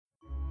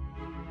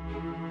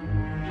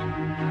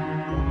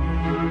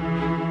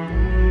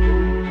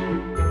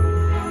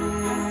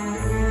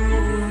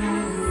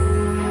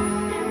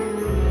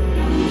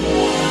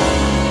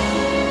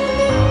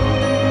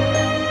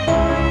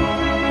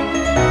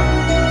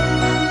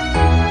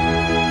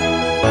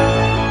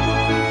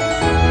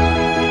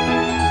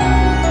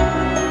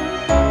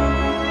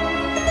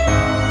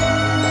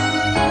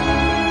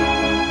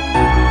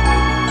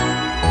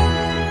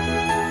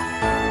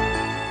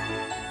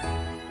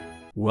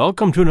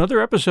welcome to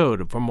another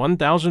episode from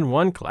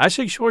 1001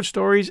 Classic Short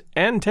Stories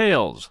and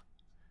Tales.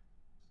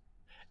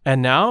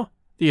 And now,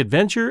 The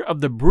Adventure of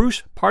the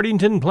Bruce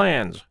Partington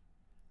Plans,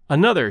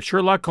 another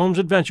Sherlock Holmes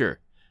adventure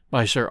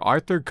by Sir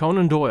Arthur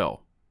Conan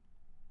Doyle.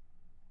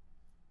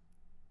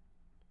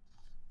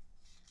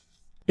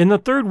 In the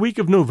third week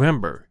of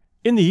November,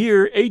 in the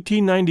year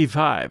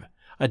 1895,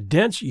 a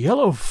dense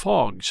yellow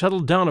fog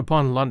settled down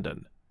upon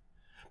London.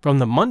 From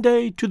the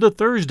Monday to the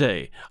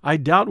Thursday, I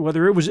doubt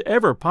whether it was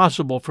ever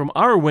possible from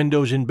our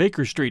windows in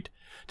Baker Street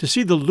to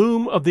see the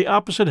loom of the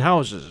opposite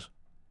houses.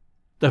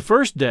 The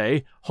first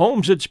day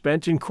Holmes had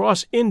spent in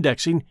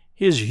cross-indexing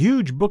his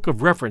huge book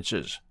of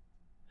references.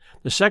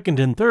 The second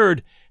and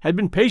third had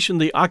been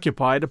patiently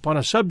occupied upon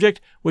a subject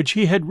which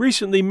he had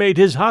recently made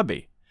his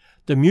hobby,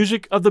 the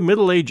music of the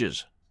Middle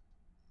Ages.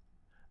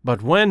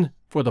 But when,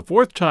 for the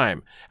fourth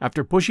time,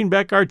 after pushing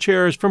back our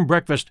chairs from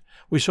breakfast,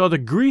 we saw the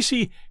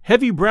greasy,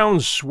 heavy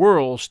brown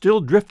swirl still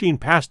drifting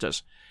past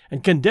us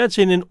and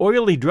condensing in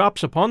oily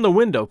drops upon the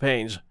window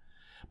panes,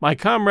 my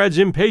comrade's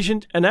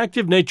impatient and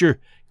active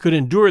nature could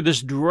endure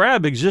this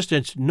drab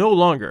existence no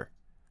longer.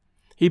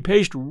 He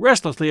paced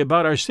restlessly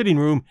about our sitting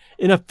room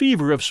in a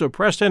fever of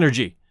suppressed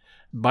energy,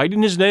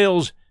 biting his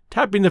nails,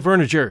 tapping the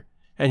furniture,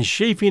 and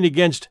chafing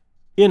against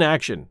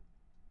inaction.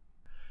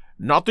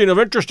 "Nothing of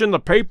interest in the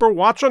paper,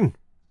 Watson?"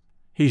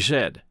 he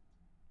said.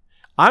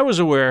 I was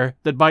aware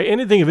that by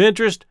anything of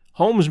interest,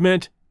 Holmes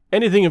meant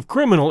anything of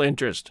criminal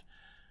interest.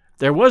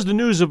 There was the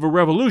news of a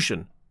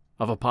revolution,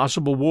 of a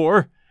possible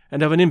war,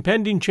 and of an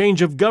impending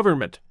change of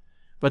government,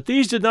 but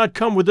these did not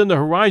come within the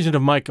horizon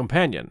of my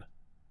companion.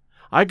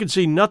 I could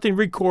see nothing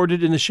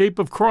recorded in the shape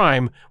of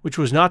crime which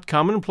was not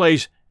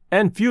commonplace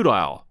and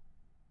futile.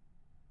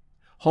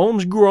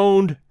 Holmes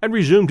groaned and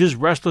resumed his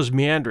restless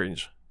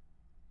meanderings.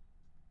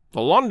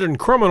 "The London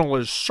criminal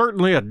is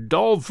certainly a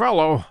dull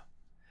fellow,"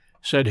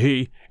 said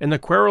he, in the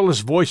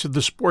querulous voice of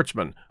the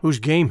sportsman whose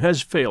game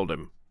has failed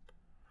him.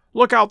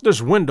 "Look out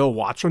this window,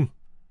 Watson.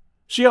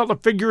 See how the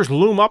figures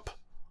loom up,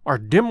 are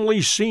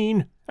dimly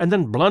seen, and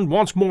then blend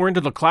once more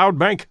into the cloud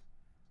bank.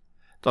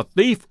 The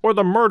thief or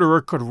the murderer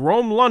could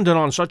roam London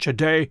on such a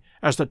day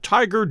as the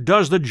tiger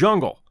does the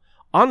jungle,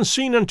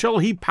 unseen until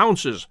he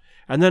pounces,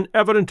 and then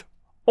evident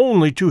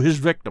only to his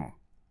victim."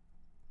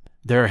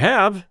 "There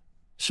have,"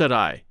 said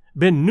I,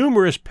 "been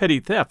numerous petty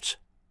thefts."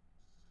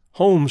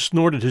 Holmes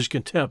snorted his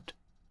contempt.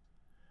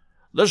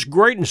 "This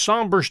great and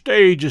somber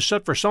stage is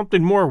set for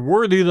something more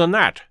worthy than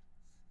that,"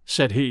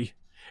 said he.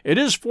 "It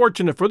is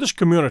fortunate for this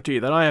community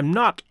that I am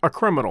not a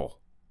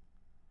criminal."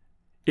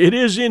 "It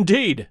is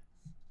indeed,"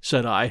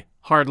 said I,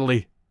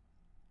 heartily.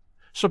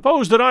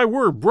 "Suppose that I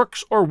were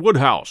Brooks or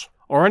Woodhouse,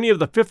 or any of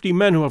the 50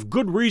 men who have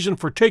good reason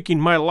for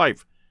taking my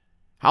life.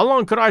 How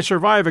long could I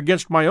survive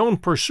against my own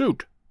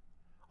pursuit?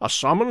 A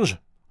summons,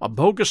 a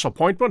bogus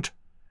appointment,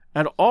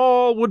 and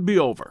all would be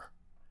over.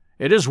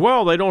 It is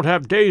well they don't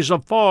have days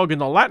of fog in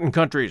the Latin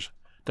countries,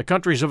 the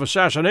countries of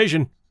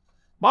assassination.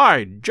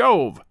 By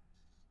Jove!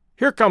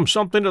 Here comes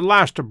something at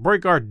last to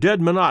break our dead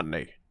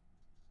monotony."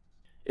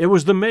 It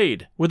was the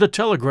maid, with a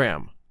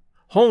telegram.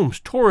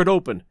 Holmes tore it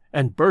open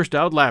and burst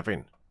out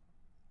laughing.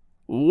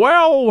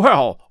 "Well,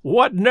 well,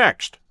 what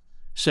next?"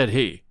 said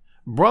he.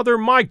 "Brother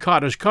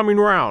Mycott is coming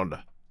round."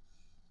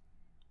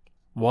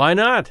 "Why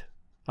not?"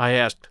 I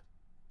asked.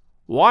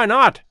 "Why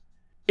not?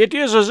 It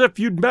is as if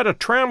you'd met a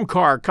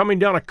tram-car coming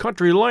down a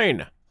country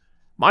lane.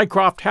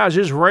 Mycroft has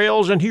his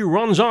rails and he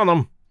runs on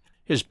them.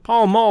 His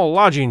Pall Mall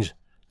lodgings,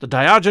 the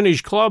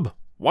Diogenes Club,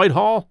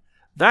 Whitehall,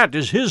 that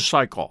is his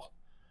cycle.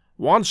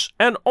 Once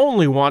and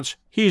only once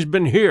he's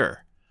been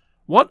here.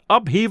 What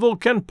upheaval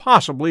can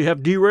possibly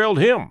have derailed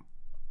him?"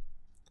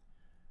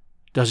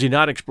 "Does he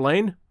not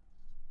explain?"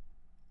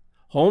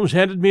 Holmes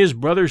handed me his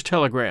brother's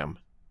telegram.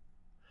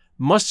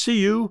 "Must see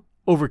you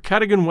over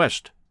Cadogan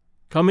West.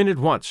 Come in at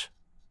once.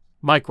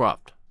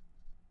 Mycroft."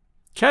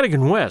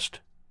 "Cadogan West?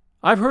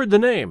 I've heard the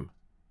name."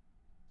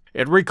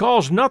 "It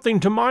recalls nothing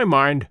to my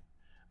mind,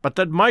 but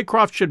that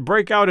Mycroft should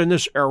break out in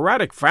this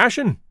erratic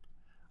fashion?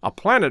 A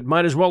planet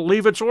might as well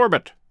leave its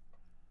orbit.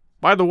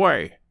 By the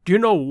way, do you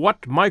know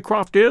what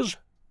Mycroft is?"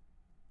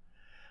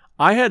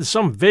 I had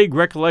some vague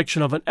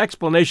recollection of an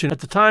explanation at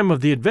the time of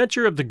the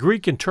adventure of the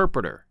Greek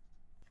interpreter.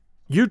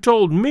 "You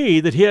told me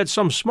that he had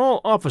some small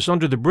office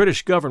under the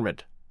British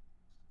government."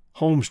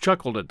 Holmes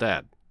chuckled at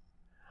that.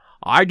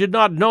 "I did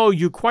not know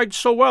you quite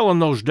so well in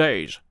those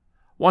days.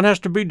 One has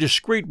to be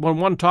discreet when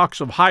one talks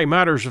of high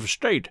matters of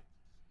state.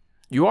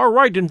 You are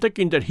right in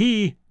thinking that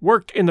he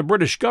worked in the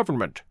British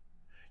government.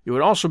 You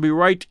would also be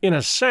right in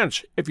a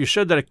sense if you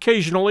said that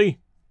occasionally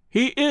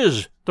he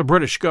is the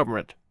British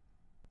government."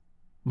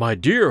 "My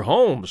dear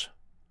Holmes!"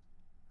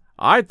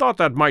 "I thought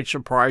that might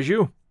surprise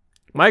you.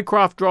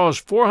 Mycroft draws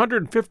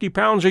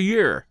 £450 a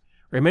year,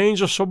 remains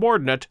a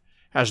subordinate,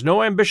 has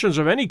no ambitions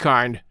of any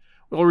kind,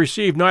 will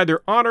receive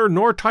neither honor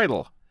nor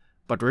title,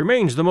 but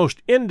remains the most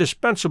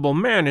indispensable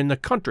man in the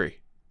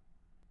country."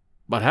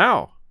 "But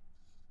how?"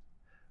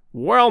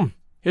 "Well,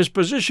 his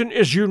position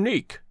is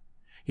unique.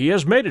 He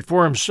has made it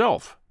for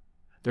himself.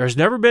 There has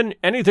never been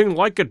anything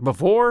like it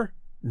before,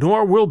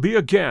 nor will be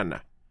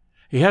again.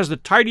 He has the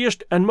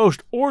tidiest and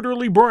most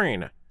orderly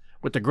brain,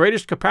 with the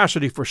greatest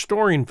capacity for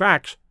storing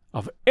facts,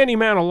 of any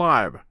man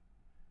alive.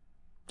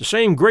 The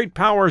same great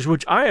powers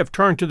which I have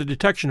turned to the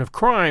detection of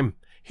crime,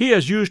 he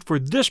has used for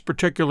this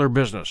particular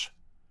business.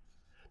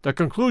 The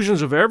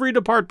conclusions of every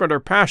department are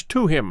passed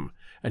to him,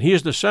 and he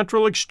is the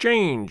central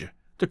exchange,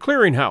 the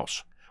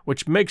clearinghouse,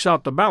 which makes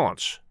out the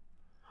balance.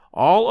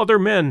 All other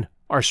men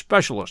are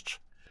specialists,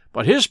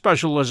 but his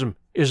specialism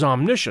is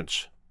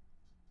omniscience.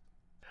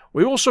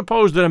 We will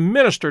suppose that a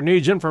minister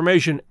needs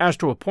information as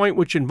to a point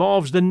which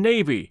involves the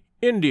Navy,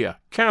 India,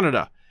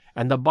 Canada,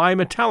 and the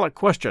bimetallic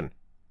question.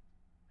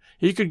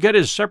 He could get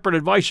his separate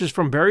advices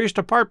from various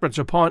departments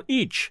upon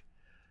each,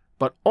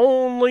 but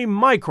only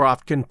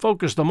Mycroft can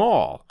focus them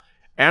all,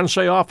 and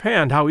say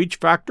offhand how each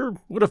factor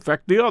would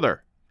affect the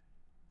other.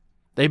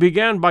 They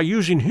began by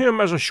using him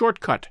as a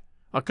shortcut,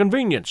 a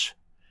convenience.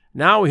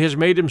 Now he has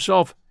made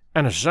himself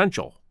an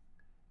essential.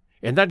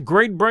 In that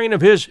great brain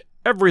of his,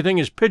 everything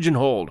is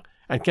pigeonholed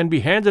and can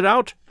be handed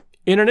out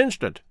in an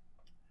instant.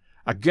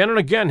 Again and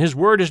again his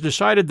word has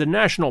decided the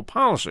national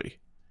policy.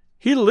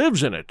 He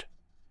lives in it.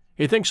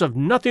 He thinks of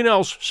nothing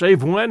else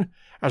save when,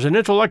 as an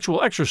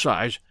intellectual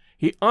exercise,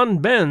 he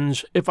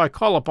unbends if I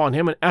call upon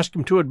him and ask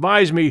him to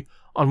advise me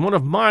on one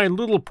of my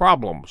little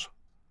problems.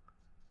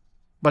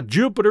 But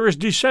Jupiter is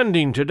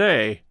descending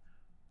today.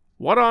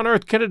 What on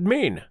earth can it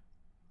mean?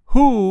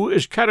 Who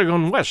is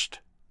Cadogan West?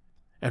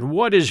 And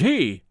what is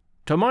he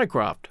to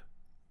Mycroft?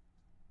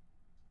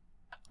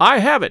 "I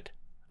have it!"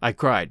 I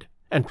cried,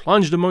 and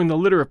plunged among the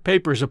litter of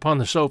papers upon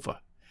the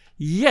sofa.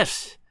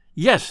 Yes,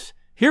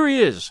 here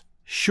he is,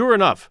 sure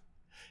enough.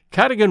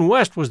 Cadogan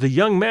West was the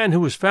young man who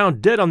was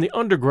found dead on the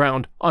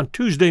Underground on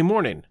Tuesday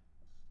morning.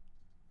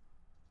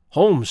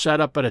 Holmes sat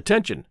up at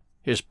attention,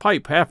 his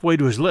pipe halfway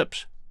to his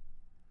lips.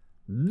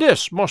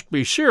 "This must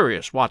be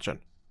serious, Watson.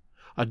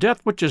 A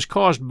death which has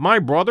caused my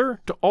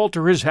brother to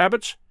alter his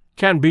habits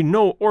can be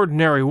no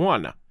ordinary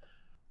one.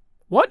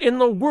 What in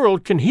the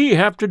world can he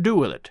have to do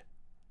with it?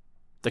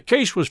 The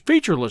case was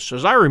featureless,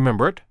 as I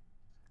remember it.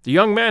 The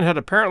young man had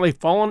apparently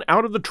fallen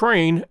out of the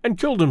train and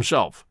killed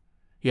himself.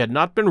 He had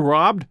not been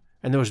robbed,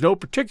 and there was no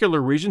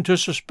particular reason to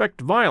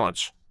suspect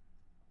violence.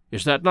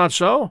 Is that not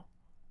so?"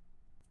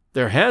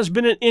 "There has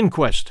been an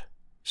inquest,"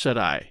 said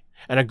I,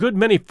 "and a good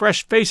many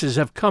fresh faces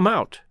have come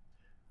out.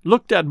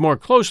 Looked at more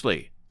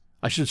closely,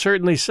 I should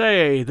certainly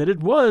say that it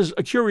was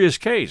a curious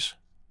case."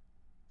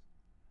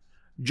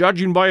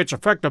 "Judging by its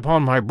effect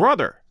upon my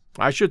brother,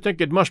 I should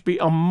think it must be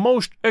a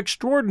most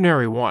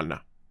extraordinary one."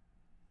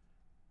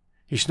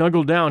 He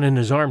snuggled down in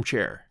his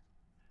armchair.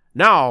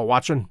 "Now,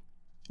 Watson,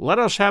 let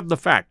us have the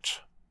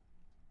facts."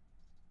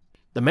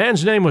 The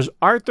man's name was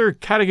Arthur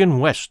Cadogan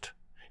West.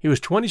 He was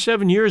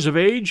 27 years of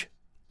age,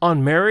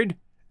 unmarried,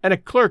 and a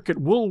clerk at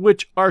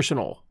Woolwich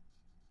Arsenal.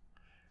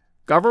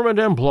 Government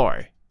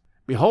employ.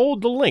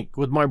 Behold the link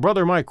with my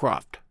brother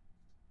Mycroft.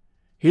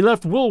 He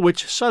left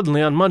Woolwich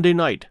suddenly on Monday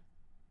night.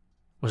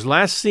 Was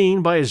last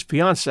seen by his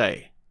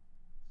fiancée.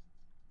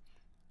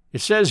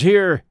 It says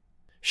here,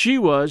 she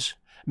was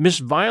Miss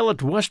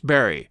Violet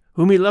Westbury,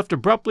 whom he left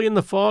abruptly in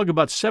the fog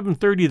about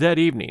 7:30 that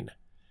evening.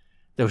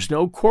 There was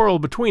no quarrel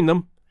between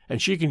them,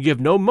 and she can give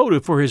no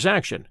motive for his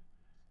action.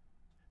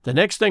 The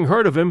next thing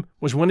heard of him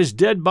was when his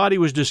dead body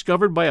was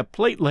discovered by a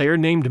plate-layer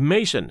named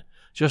Mason,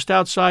 just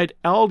outside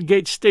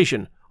Aldgate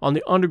Station on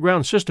the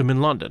Underground system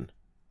in London.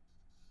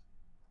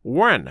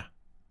 When?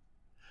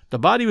 The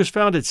body was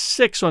found at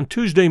 6 on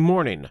Tuesday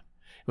morning. It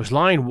was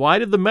lying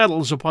wide of the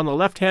metals upon the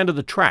left hand of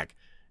the track,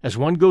 as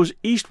one goes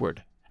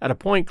eastward, at a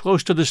point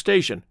close to the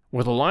station,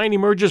 where the line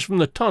emerges from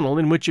the tunnel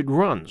in which it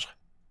runs.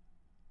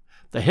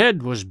 The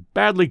head was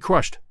badly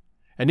crushed,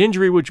 an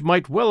injury which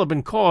might well have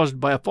been caused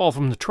by a fall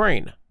from the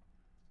train.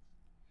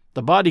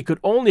 The body could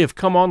only have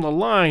come on the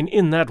line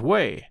in that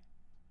way.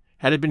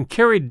 Had it been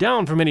carried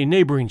down from any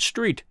neighboring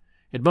street,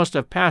 it must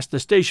have passed the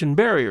station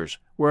barriers,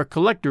 where a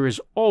collector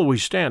is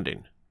always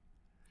standing.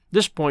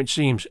 This point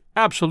seems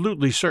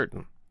absolutely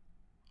certain.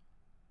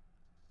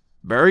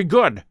 Very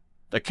good.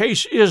 The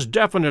case is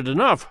definite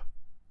enough.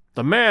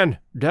 The man,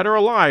 dead or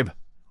alive,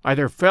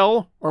 either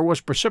fell or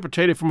was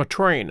precipitated from a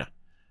train.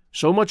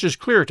 So much is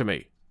clear to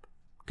me.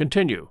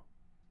 Continue.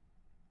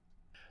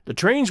 The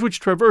trains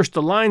which traverse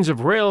the lines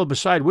of rail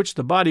beside which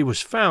the body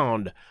was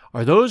found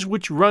are those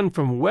which run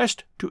from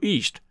west to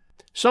east,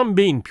 some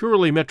being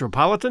purely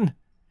metropolitan,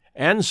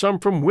 and some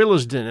from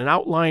Willesden and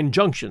outlying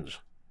junctions.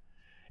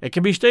 It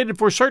can be stated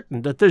for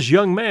certain that this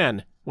young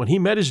man, when he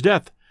met his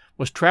death,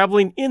 was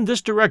traveling in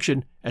this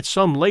direction at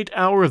some late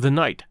hour of the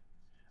night,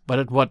 but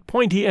at what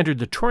point he entered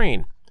the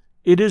train,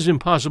 it is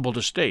impossible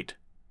to state.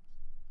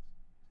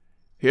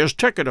 His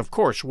ticket, of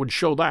course, would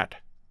show that.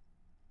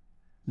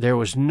 There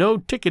was no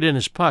ticket in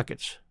his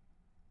pockets.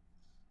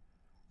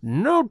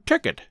 No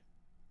ticket?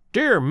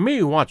 Dear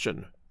me,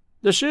 Watson,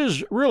 this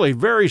is really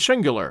very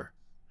singular.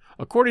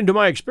 According to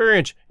my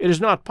experience, it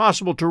is not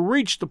possible to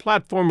reach the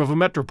platform of a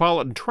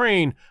metropolitan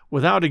train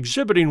without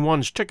exhibiting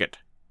one's ticket.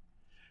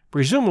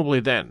 Presumably,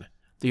 then,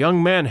 the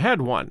young man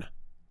had one.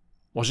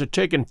 Was it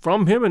taken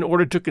from him in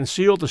order to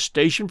conceal the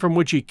station from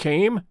which he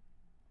came?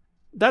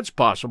 That's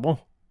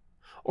possible.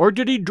 Or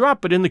did he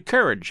drop it in the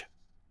carriage?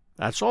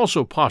 That's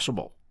also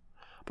possible.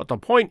 But the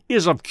point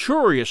is of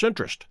curious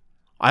interest.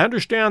 I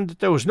understand that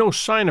there was no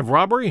sign of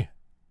robbery?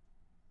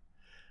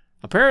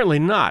 Apparently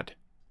not.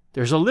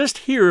 There's a list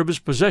here of his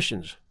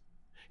possessions.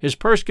 His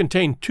purse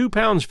contained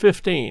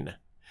 £2.15.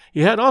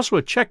 He had also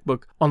a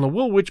checkbook on the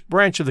Woolwich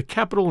branch of the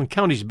Capital and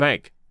Counties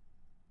Bank.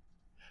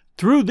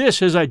 Through this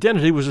his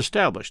identity was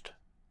established.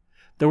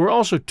 There were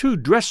also 2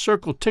 dress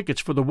circle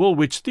tickets for the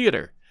Woolwich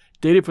Theatre,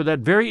 dated for that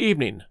very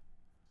evening.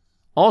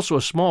 Also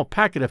a small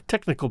packet of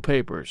technical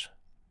papers.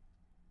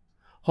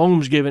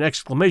 Holmes gave an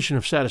exclamation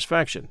of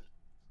satisfaction.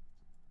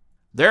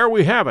 "There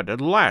we have it at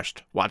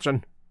last,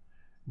 Watson.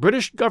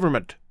 British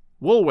Government,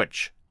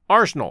 Woolwich,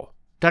 Arsenal,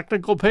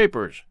 technical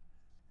papers.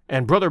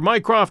 And Brother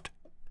Mycroft,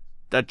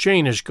 that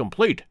chain is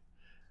complete.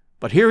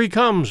 But here he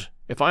comes,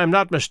 if I am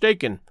not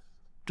mistaken,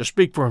 to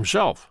speak for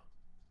himself."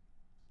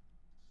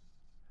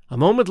 A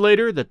moment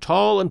later, the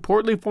tall and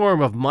portly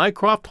form of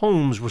Mycroft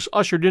Holmes was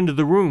ushered into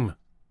the room.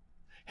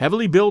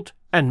 Heavily built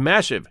and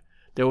massive,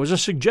 there was a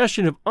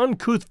suggestion of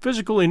uncouth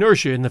physical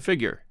inertia in the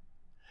figure.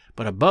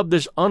 But above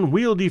this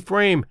unwieldy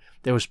frame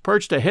there was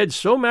perched a head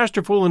so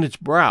masterful in its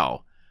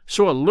brow,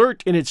 so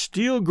alert in its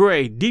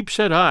steel-gray,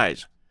 deep-set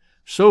eyes,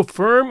 so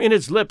firm in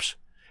its lips,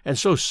 and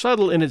so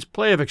subtle in its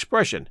play of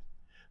expression,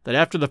 that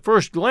after the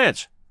first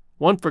glance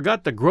one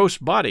forgot the gross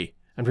body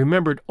and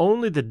remembered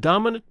only the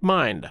dominant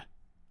mind.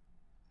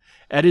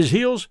 At his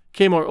heels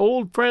came our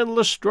old friend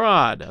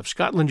Lestrade of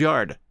Scotland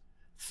Yard,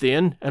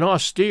 thin and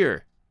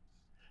austere.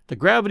 The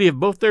gravity of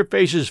both their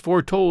faces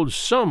foretold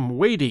some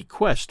weighty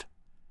quest.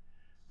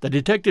 The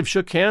detective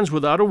shook hands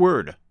without a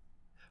word.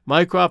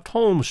 Mycroft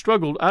Holmes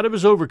struggled out of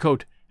his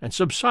overcoat and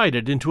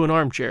subsided into an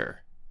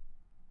armchair.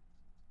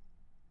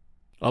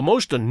 "A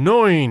most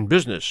annoying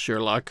business,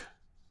 Sherlock,"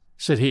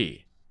 said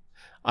he.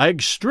 "I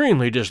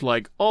extremely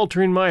dislike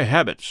altering my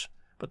habits,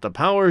 but the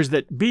powers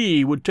that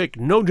be would take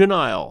no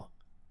denial.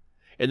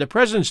 In the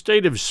present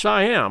state of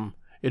Siam,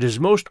 it is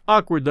most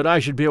awkward that I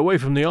should be away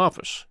from the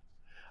office.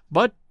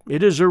 But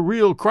it is a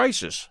real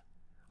crisis.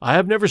 I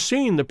have never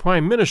seen the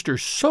Prime Minister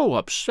so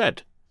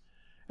upset.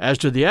 As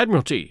to the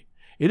Admiralty,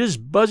 it is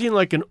buzzing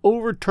like an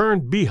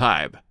overturned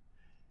beehive.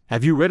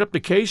 Have you read up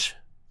the case?"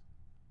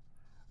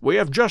 "We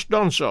have just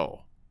done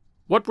so.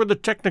 What were the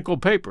technical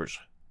papers?"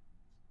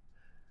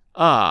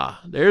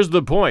 "Ah, there's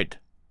the point.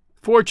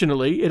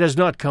 Fortunately, it has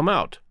not come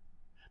out.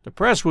 The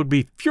press would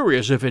be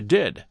furious if it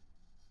did.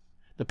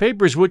 The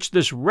papers which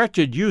this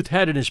wretched youth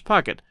had in his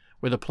pocket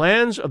were the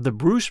plans of the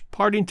Bruce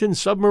Partington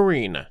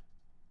submarine."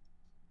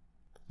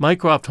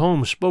 Mycroft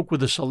Holmes spoke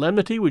with a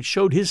solemnity which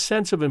showed his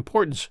sense of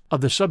importance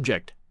of the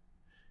subject.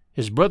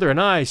 His brother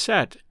and I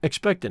sat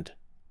expectant.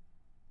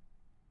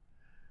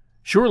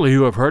 "Surely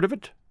you have heard of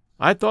it?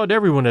 I thought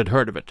everyone had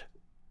heard of it."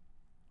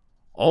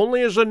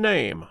 "Only as a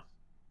name."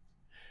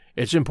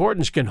 "Its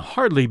importance can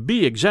hardly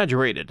be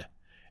exaggerated.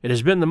 It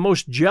has been the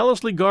most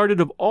jealously guarded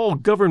of all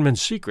government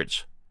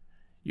secrets.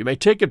 You may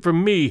take it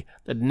from me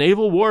that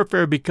naval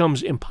warfare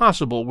becomes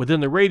impossible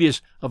within the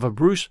radius of a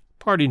Bruce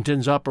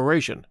Partington's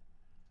operation.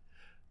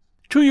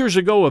 2 years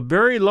ago a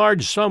very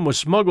large sum was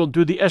smuggled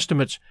through the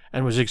estimates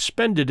and was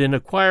expended in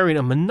acquiring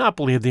a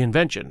monopoly of the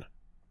invention.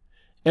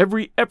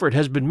 Every effort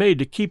has been made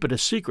to keep it a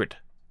secret.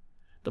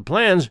 The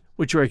plans,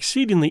 which are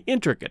exceedingly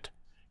intricate,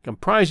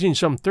 comprising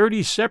some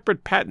 30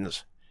 separate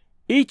patents,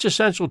 each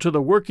essential to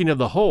the working of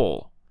the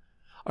whole,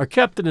 are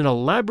kept in an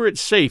elaborate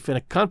safe in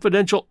a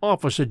confidential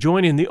office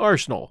adjoining the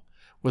arsenal,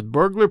 with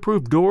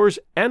burglar-proof doors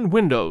and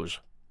windows.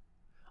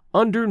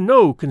 Under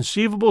no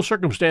conceivable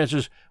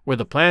circumstances were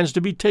the plans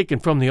to be taken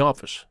from the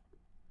office.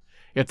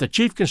 If the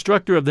chief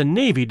constructor of the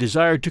Navy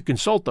desired to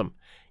consult them,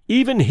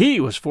 even he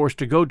was forced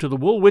to go to the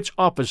Woolwich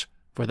office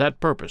for that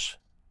purpose.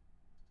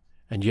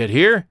 And yet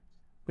here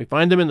we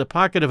find them in the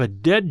pocket of a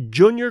dead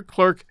junior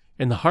clerk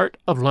in the heart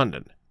of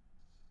London.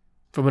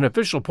 From an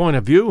official point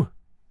of view,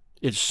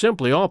 it's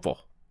simply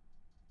awful."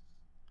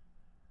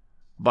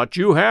 "But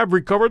you have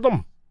recovered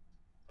them?"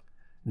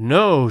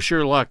 "No,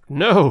 Sherlock,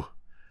 no.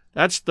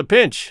 That's the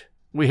pinch.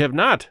 We have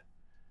not.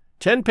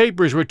 10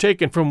 papers were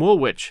taken from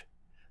Woolwich.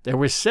 There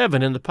were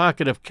 7 in the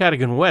pocket of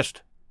Cadogan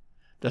West.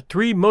 The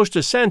 3 most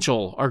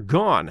essential are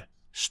gone,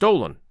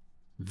 stolen,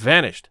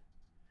 vanished.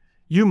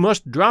 You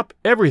must drop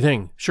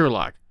everything,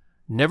 Sherlock.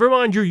 Never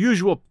mind your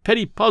usual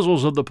petty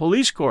puzzles of the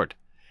police court.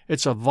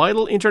 It's a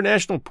vital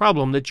international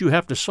problem that you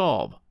have to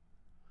solve.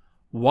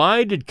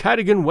 Why did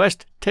Cadogan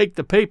West take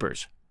the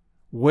papers?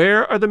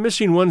 Where are the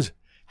missing ones?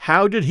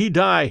 How did he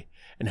die?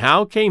 And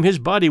how came his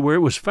body where it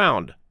was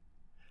found?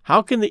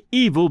 How can the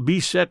evil be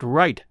set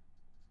right?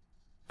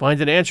 Find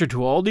an answer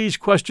to all these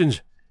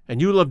questions, and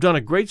you will have done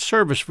a great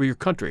service for your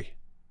country."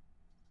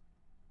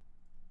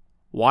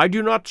 "Why do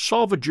you not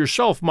solve it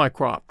yourself,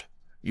 Mycroft?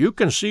 You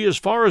can see as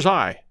far as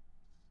I."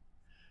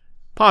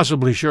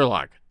 "Possibly,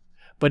 Sherlock,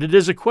 but it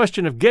is a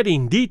question of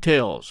getting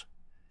details.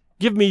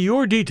 Give me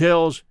your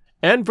details,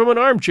 and from an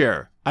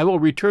armchair I will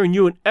return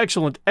you an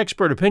excellent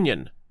expert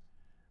opinion.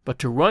 But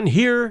to run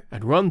here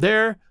and run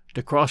there,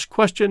 to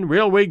cross-question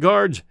railway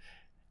guards,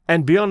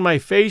 and be on my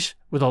face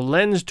with a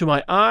lens to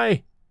my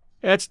eye,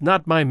 that's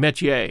not my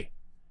métier.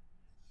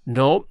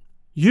 No,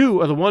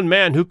 you are the one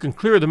man who can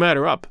clear the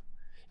matter up,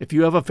 if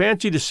you have a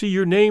fancy to see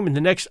your name in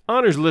the next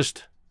honors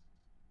list."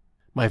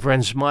 My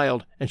friend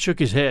smiled and shook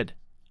his head.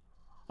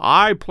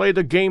 "I play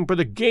the game for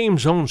the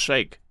game's own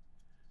sake,"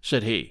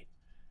 said he,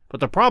 "but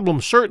the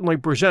problem certainly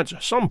presents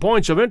some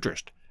points of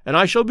interest, and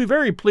I shall be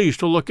very pleased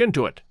to look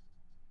into it.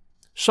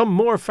 Some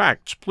more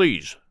facts,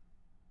 please."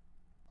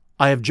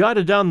 I have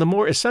jotted down the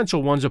more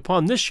essential ones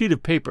upon this sheet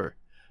of paper,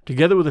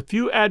 together with a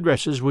few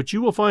addresses which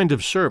you will find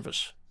of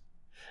service.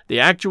 The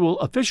actual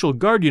official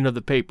guardian of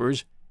the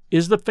papers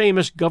is the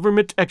famous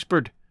government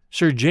expert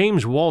Sir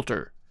James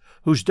Walter,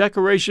 whose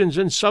decorations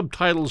and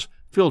subtitles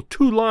fill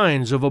 2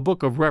 lines of a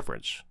book of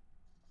reference.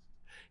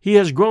 He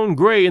has grown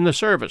gray in the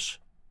service.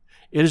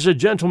 It is a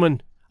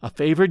gentleman, a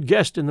favored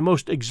guest in the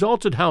most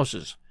exalted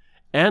houses,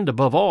 and,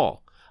 above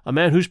all, a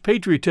man whose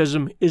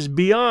patriotism is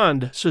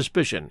beyond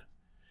suspicion.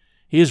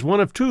 He is one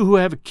of 2 who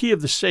have a key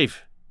of the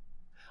safe.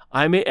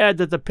 I may add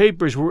that the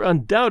papers were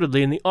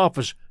undoubtedly in the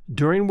office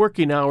during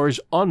working hours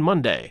on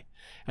Monday,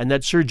 and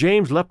that Sir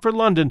James left for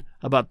London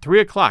about 3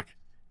 o'clock,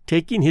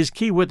 taking his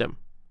key with him.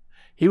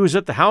 He was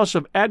at the house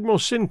of Admiral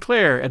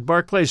Sinclair at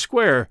Berkeley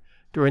Square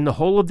during the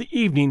whole of the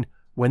evening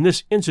when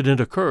this incident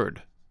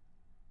occurred.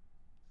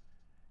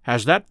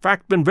 Has that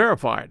fact been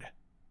verified?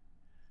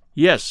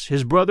 Yes,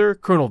 his brother,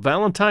 Colonel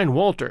Valentine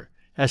Walter,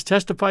 has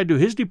testified to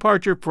his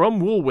departure from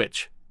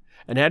Woolwich,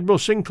 and Admiral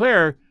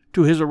Sinclair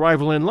to his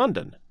arrival in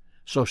London,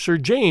 so Sir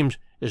James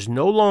is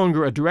no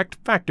longer a direct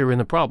factor in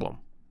the problem.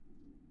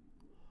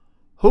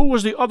 Who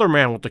was the other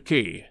man with the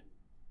key?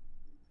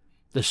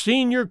 The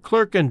senior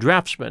clerk and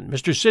draftsman,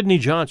 Mr. Sidney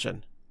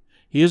Johnson.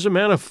 He is a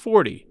man of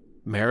 40,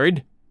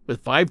 married,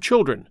 with 5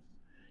 children.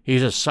 He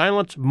is a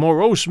silent,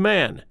 morose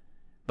man,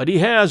 but he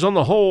has, on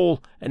the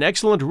whole, an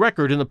excellent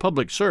record in the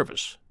public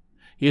service.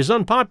 He is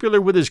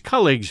unpopular with his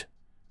colleagues,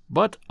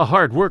 but a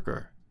hard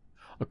worker.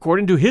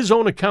 According to his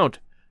own account,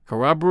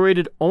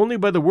 corroborated only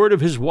by the word of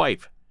his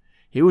wife,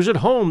 he was at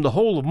home the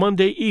whole of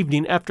Monday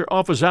evening after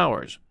office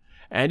hours,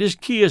 and his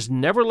key has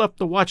never left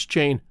the watch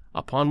chain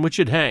upon which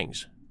it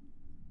hangs.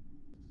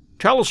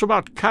 Tell us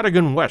about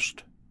Cadogan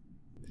West.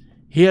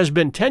 He has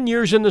been 10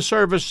 years in the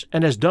service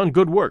and has done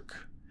good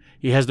work.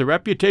 He has the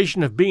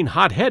reputation of being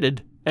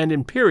hot-headed and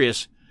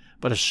imperious,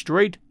 but a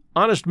straight,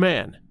 honest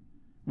man.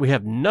 We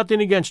have nothing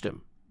against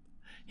him.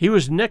 He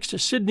was next to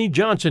Sidney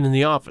Johnson in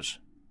the office.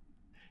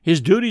 His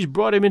duties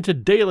brought him into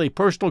daily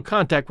personal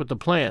contact with the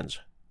plans.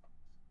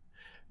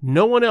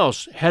 No one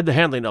else had the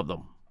handling of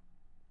them.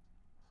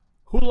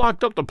 Who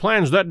locked up the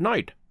plans that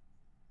night?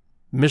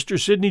 Mr.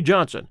 Sidney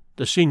Johnson,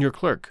 the senior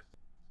clerk.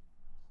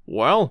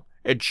 Well,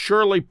 it's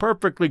surely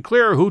perfectly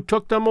clear who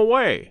took them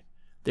away.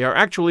 They are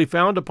actually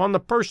found upon the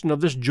person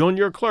of this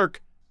junior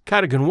clerk,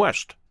 Cadogan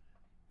West.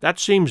 That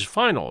seems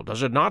final,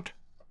 does it not?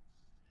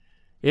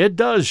 It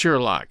does,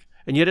 Sherlock,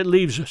 and yet it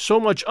leaves so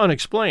much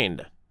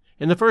unexplained.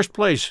 In the first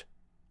place,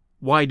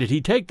 why did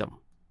he take them?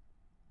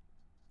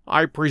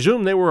 I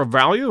presume they were of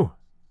value?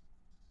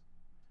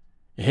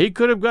 He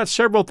could have got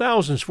several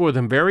thousands for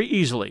them very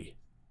easily.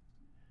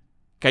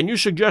 Can you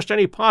suggest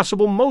any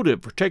possible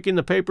motive for taking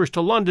the papers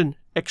to London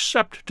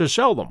except to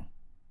sell them?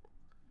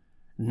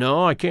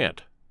 No, I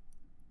can't.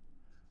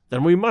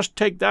 Then we must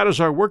take that as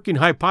our working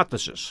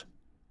hypothesis.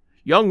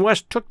 Young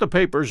West took the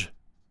papers.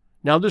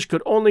 Now this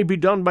could only be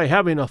done by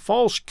having a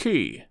false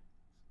key.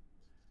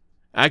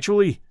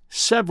 Actually,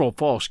 several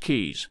false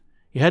keys.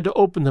 He had to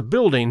open the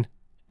building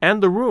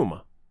and the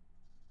room.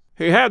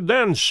 He had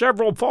then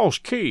several false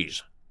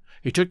keys.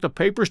 He took the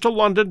papers to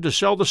London to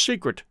sell the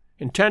secret,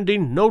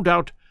 intending, no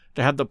doubt,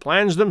 to have the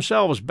plans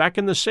themselves back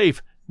in the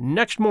safe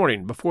next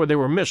morning before they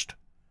were missed.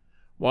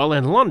 While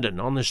in London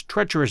on this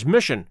treacherous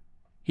mission,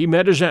 he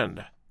met his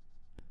end.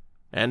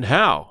 And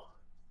how?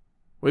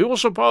 We will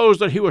suppose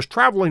that he was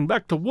travelling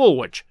back to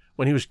Woolwich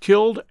when he was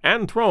killed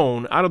and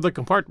thrown out of the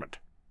compartment.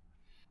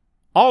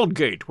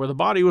 Aldgate, where the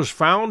body was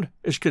found,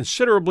 is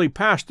considerably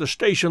past the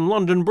station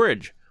London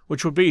Bridge,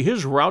 which would be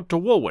his route to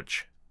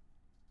Woolwich.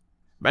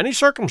 Many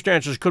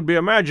circumstances could be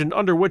imagined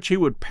under which he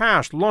would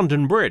pass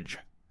London Bridge.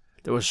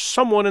 There was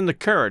someone in the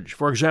carriage,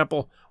 for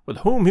example, with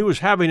whom he was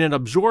having an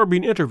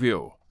absorbing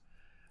interview.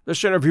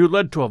 This interview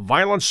led to a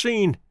violent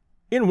scene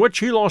in which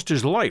he lost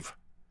his life.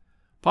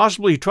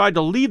 Possibly he tried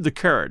to leave the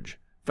carriage,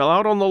 fell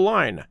out on the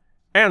line,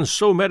 and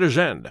so met his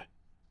end.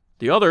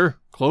 The other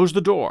closed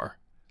the door.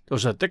 There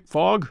was a thick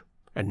fog,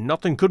 and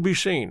nothing could be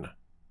seen.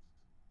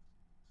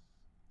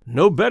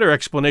 No better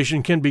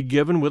explanation can be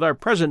given with our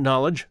present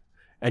knowledge,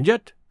 and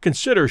yet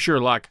consider,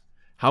 Sherlock,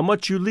 how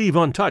much you leave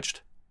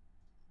untouched.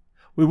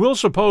 We will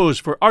suppose,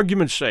 for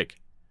argument's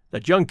sake,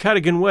 that young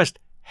Cadogan West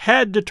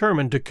had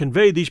determined to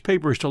convey these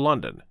papers to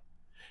London.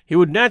 He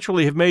would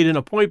naturally have made an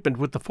appointment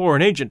with the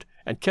foreign agent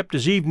and kept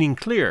his evening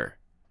clear.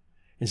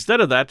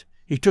 Instead of that,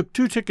 he took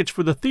 2 tickets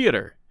for the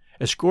theatre,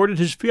 escorted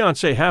his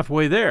fiancée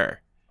halfway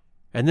there,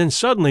 and then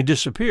suddenly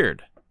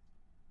disappeared.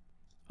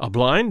 A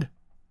blind?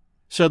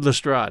 Said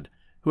Lestrade.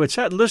 who had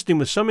sat listening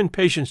with some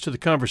impatience to the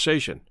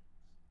conversation.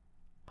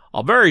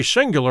 "A very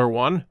singular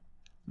one.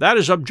 That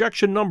is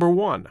objection number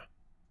 1.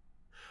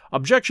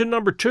 Objection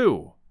number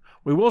 2.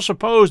 We will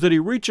suppose that he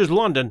reaches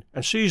London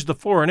and sees the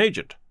foreign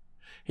agent.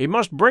 He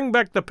must bring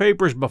back the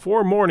papers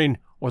before morning,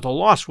 or the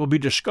loss will be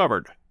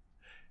discovered.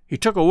 He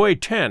took away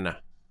 10.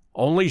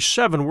 Only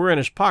 7 were in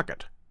his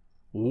pocket.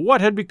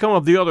 What had become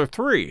of the other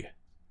 3?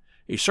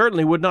 He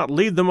certainly would not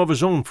leave them of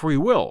his own free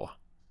will.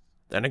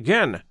 Then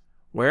again,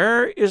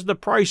 where is the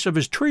price of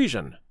his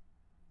treason?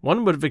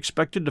 One would have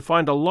expected to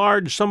find a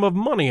large sum of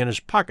money in his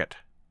pocket."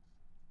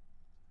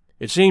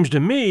 "It seems to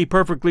me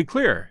perfectly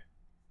clear,"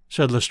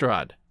 said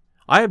Lestrade.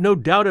 "I have no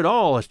doubt at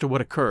all as to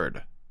what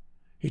occurred.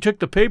 He took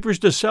the papers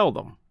to sell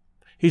them.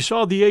 He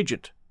saw the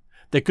agent.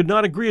 They could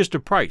not agree as to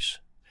price.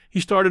 He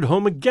started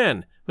home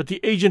again, but the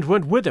agent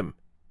went with him.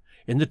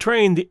 In the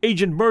train the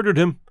agent murdered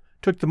him,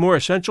 took the more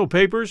essential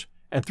papers,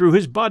 and threw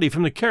his body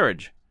from the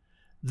carriage.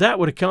 That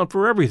would account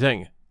for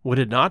everything, would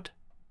it not?"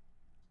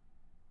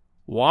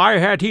 "Why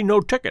had he no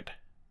ticket?"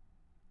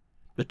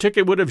 "The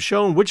ticket would have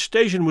shown which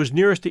station was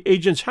nearest the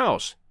agent's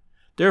house.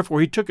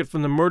 Therefore he took it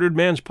from the murdered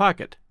man's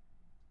pocket."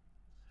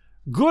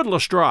 "Good,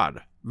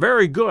 Lestrade,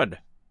 very good,"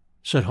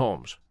 said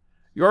Holmes.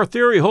 "Your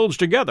theory holds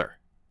together.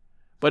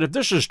 But if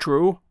this is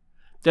true,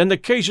 then the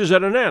case is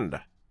at an end.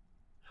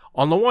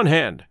 On the one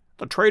hand,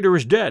 the traitor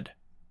is dead.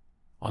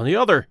 On the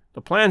other,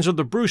 the plans of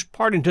the Bruce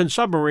Partington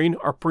submarine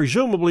are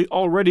presumably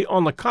already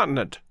on the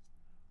continent.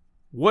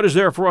 What is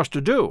there for us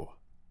to do?"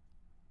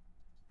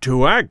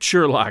 "To act,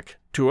 Sherlock,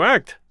 to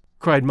act!"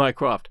 cried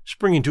Mycroft,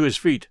 springing to his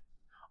feet.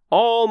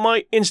 "All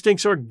my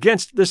instincts are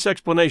against this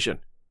explanation.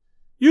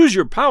 Use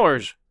your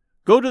powers.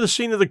 Go to the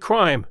scene of the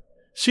crime.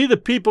 See the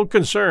people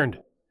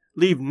concerned.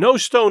 Leave no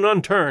stone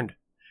unturned.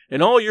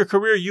 In all your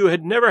career you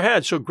had never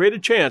had so great a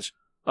chance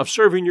of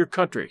serving your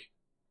country."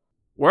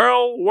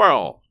 "Well,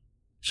 well,"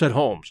 said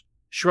Holmes,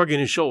 shrugging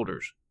his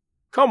shoulders.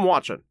 "Come,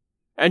 Watson.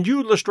 And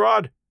you,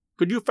 Lestrade,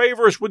 could you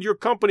favor us with your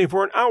company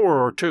for an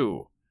hour or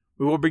 2?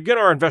 We will begin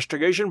our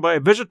investigation by a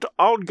visit to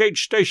Aldgate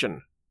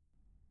Station.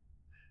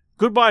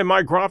 Goodbye,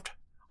 Mycroft.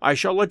 I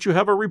shall let you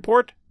have a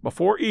report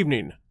before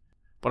evening,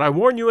 but I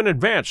warn you in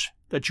advance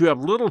that you have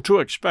little to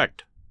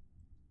expect."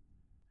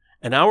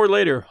 An hour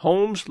later,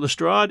 Holmes,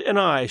 Lestrade, and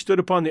I stood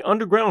upon the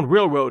Underground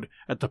Railroad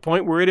at the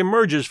point where it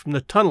emerges from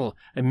the tunnel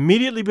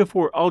immediately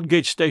before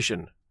Aldgate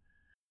Station.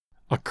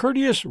 A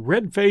courteous,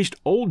 red-faced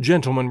old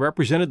gentleman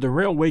represented the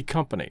railway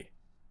company.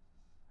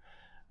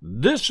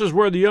 "This is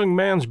where the young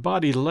man's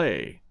body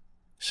lay,"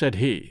 said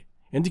he,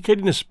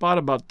 indicating a spot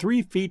about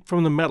 3 feet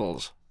from the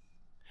metals.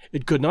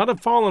 "It could not have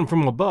fallen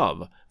from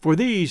above, for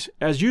these,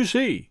 as you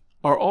see,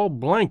 are all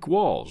blank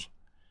walls.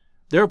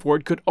 Therefore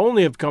it could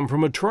only have come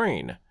from a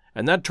train,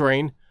 and that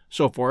train,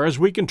 so far as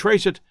we can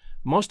trace it,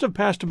 must have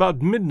passed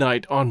about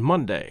midnight on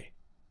Monday."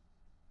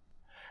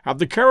 "Have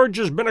the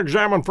carriages been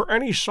examined for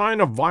any sign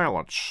of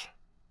violence?"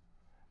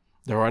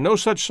 "There are no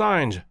such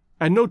signs,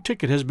 and no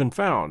ticket has been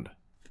found."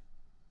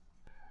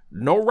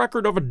 "No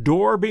record of a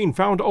door being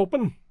found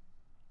open?"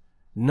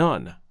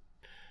 "None.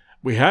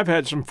 We have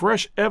had some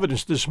fresh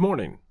evidence this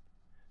morning,"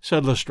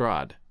 said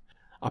Lestrade.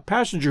 "A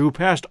passenger who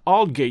passed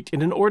Aldgate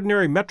in an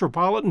ordinary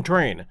metropolitan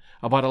train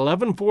about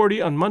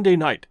 11:40 on Monday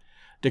night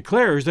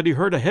declares that he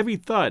heard a heavy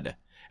thud,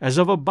 as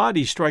of a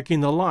body striking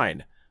the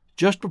line,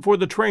 just before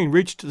the train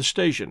reached the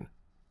station.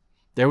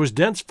 There was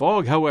dense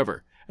fog,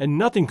 however, and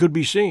nothing could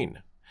be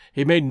seen.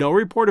 He made no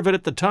report of it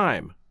at the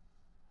time.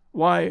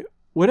 Why,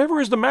 whatever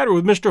is the matter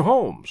with Mr.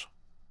 Holmes?"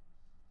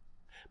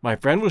 My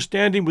friend was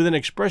standing with an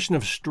expression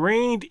of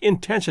strained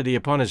intensity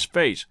upon his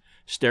face,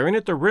 staring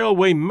at the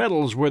railway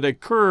metals where they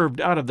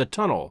curved out of the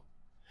tunnel.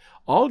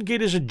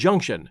 Aldgate is a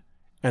junction,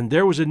 and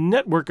there was a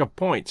network of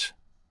points.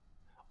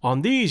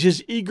 On these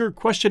his eager,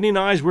 questioning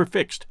eyes were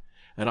fixed,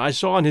 and I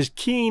saw in his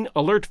keen,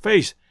 alert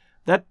face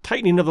that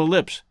tightening of the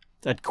lips,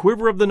 that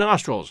quiver of the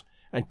nostrils,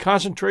 and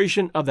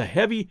concentration of the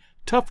heavy,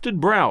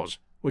 tufted brows,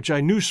 which I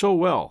knew so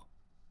well.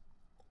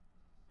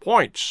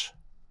 "Points,"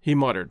 he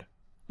muttered.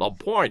 "The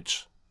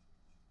points."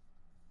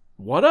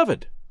 "What of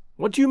it?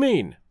 What do you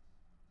mean?"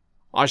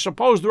 "I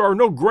suppose there are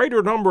no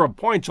greater number of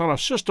points on a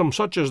system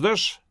such as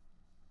this?"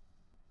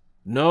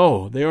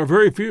 "No, they are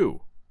very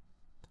few."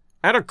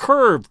 "And a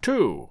curve,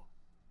 too.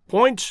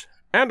 Points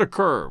and a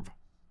curve.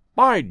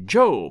 By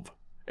Jove!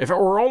 If it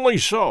were only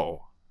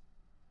so."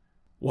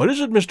 "What is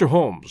it, Mr.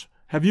 Holmes?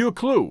 Have you a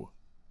clue?"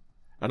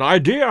 "An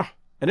idea,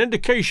 an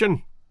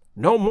indication,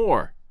 no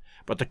more.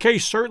 But the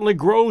case certainly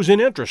grows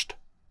in interest.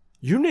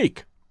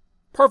 Unique.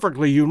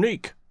 Perfectly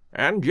unique.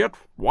 And yet,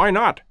 why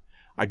not?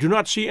 I do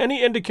not see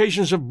any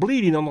indications of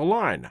bleeding on the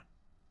line."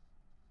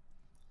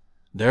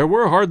 "There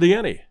were hardly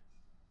any."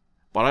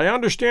 "But I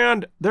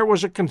understand there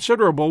was a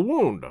considerable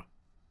wound."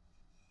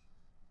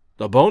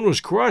 "The bone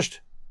was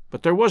crushed,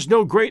 but there was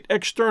no great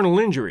external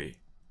injury."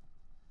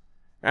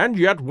 "And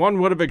yet one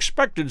would have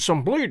expected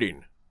some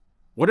bleeding.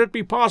 Would it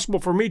be possible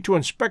for me to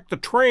inspect the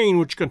train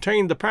which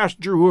contained the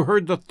passenger who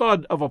heard the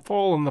thud of a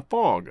fall in the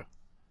fog?"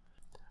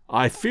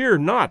 "I fear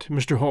not,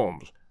 Mr.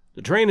 Holmes.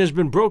 The train has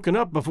been broken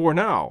up before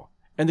now,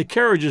 and the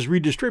carriages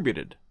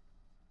redistributed.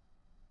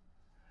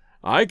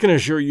 "I can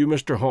assure you,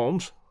 Mr.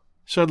 Holmes,"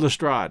 said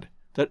Lestrade,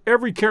 "that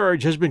every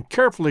carriage has been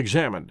carefully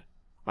examined.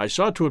 I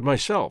saw to it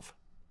myself.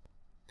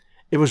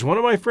 It was one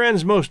of my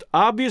friend's most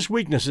obvious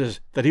weaknesses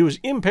that he was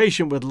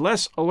impatient with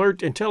less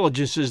alert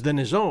intelligences than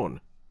his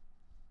own."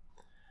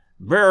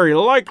 "Very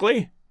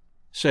likely,"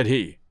 said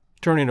he,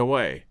 turning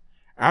away.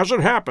 "As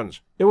it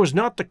happens, it was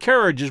not the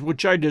carriages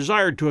which I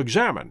desired to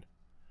examine.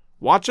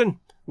 Watson,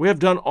 we have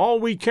done all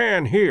we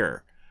can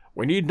here.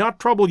 We need not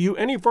trouble you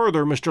any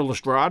further, Mr.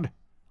 Lestrade.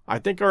 I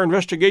think our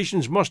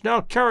investigations must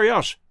now carry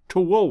us to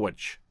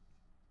Woolwich."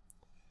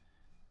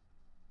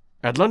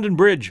 At London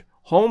Bridge,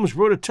 Holmes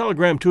wrote a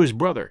telegram to his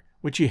brother,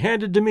 which he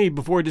handed to me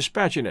before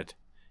dispatching it.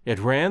 It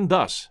ran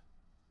thus: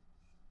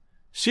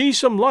 "See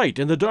some light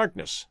in the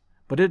darkness,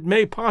 but it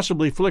may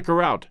possibly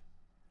flicker out.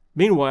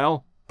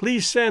 Meanwhile,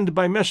 please send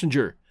by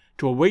messenger,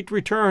 to await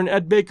return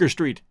at Baker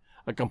Street,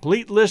 a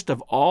complete list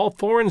of all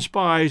foreign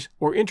spies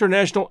or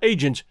international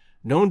agents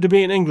known to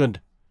be in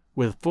England,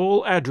 with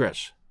full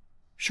address.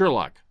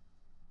 Sherlock."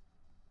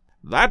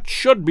 "That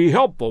should be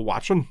helpful,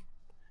 Watson,"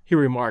 he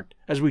remarked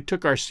as we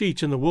took our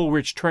seats in the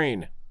Woolwich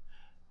train.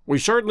 "We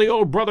certainly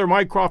owe Brother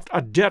Mycroft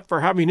a debt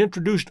for having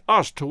introduced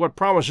us to what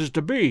promises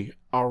to be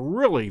a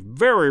really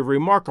very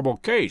remarkable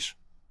case."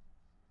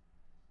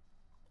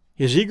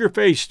 His eager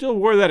face still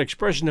wore that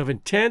expression of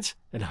intense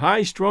and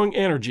high-strung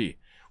energy,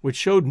 which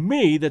showed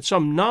me that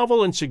some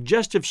novel and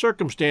suggestive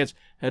circumstance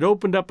had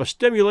opened up a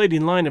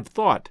stimulating line of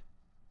thought.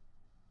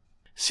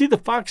 See the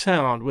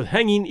foxhound with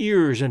hanging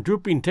ears and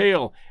drooping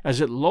tail as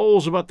it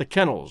lolls about the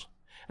kennels,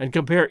 and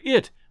compare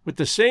it with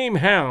the same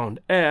hound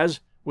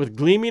as, with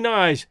gleaming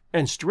eyes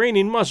and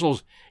straining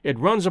muscles, it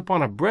runs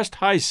upon a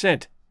breast-high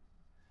scent.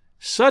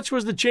 Such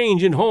was the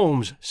change in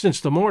Holmes since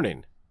the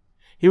morning.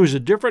 He was a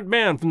different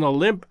man from the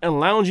limp and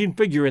lounging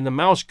figure in the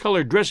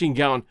mouse-colored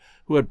dressing-gown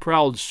who had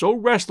prowled so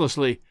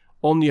restlessly,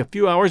 only a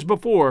few hours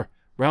before,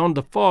 round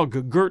the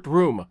fog-girt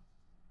room.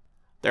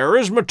 "There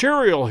is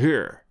material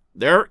here.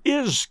 There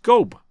is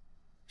scope,"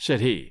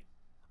 said he.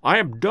 "I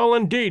am dull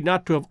indeed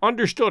not to have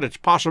understood its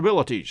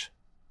possibilities."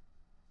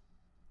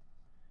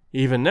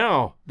 "Even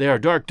now they are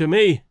dark to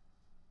me."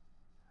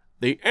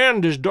 "The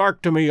end is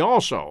dark to me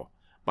also,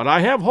 but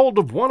I have hold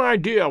of one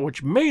idea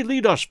which may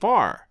lead us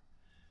far.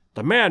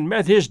 The man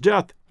met his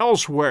death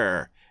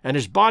elsewhere, and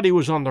his body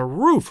was on the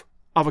roof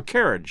of a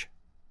carriage."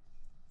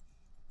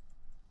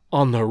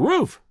 "On the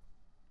roof?"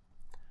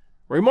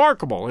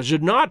 "Remarkable, is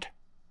it not?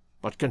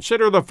 But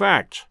consider the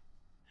facts.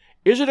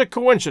 Is it a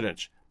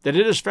coincidence that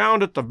it is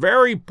found at the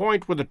very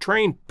point where the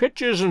train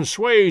pitches and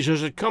sways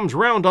as it comes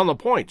round on the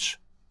points?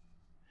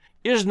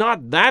 Is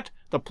not that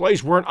the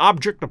place where an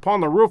object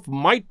upon the roof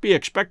might be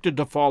expected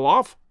to fall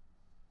off?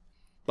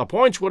 The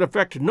points would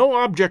affect no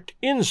object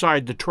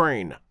inside the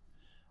train.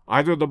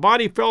 Either the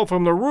body fell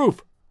from the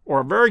roof,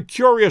 or a very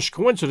curious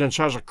coincidence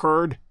has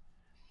occurred.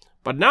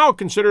 But now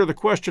consider the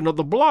question of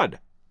the blood.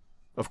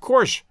 Of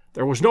course,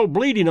 there was no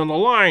bleeding on the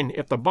line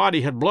if the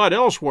body had blood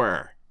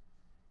elsewhere.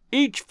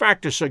 Each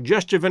fact is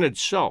suggestive in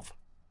itself.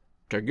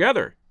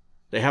 Together,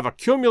 they have a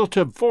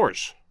cumulative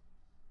force."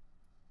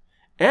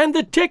 "And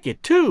the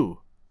ticket, too!"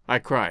 I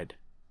cried.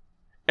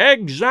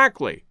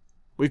 "Exactly.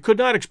 We could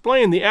not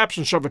explain the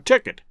absence of a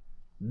ticket.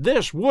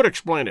 This would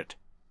explain it.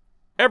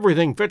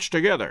 Everything fits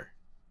together."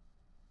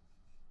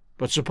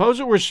 "But suppose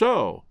it were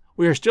so,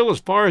 we are still as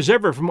far as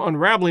ever from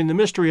unraveling the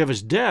mystery of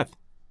his death.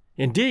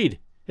 Indeed,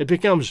 it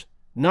becomes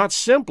not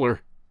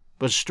simpler,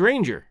 but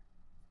stranger."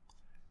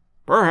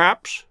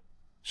 "Perhaps,"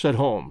 said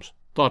Holmes,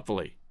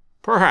 thoughtfully.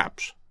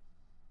 "Perhaps."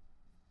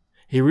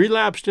 He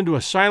relapsed into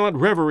a silent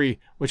reverie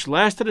which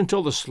lasted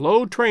until the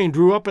slow train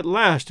drew up at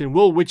last in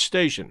Woolwich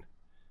Station.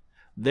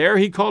 There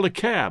he called a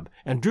cab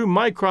and drew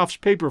Mycroft's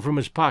paper from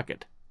his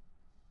pocket.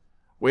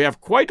 "We have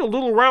quite a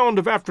little round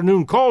of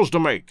afternoon calls to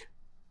make,"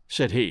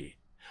 said he.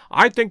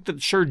 "I think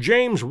that Sir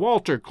James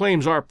Walter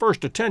claims our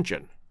first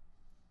attention."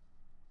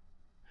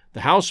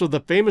 The house of the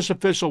famous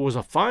official was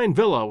a fine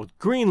villa with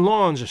green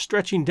lawns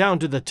stretching down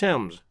to the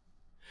Thames.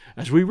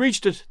 As we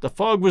reached it, the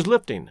fog was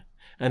lifting,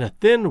 and a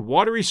thin,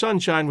 watery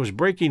sunshine was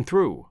breaking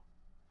through.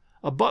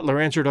 A butler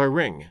answered our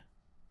ring.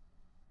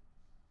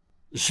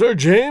 "Sir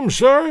James,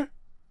 sir?"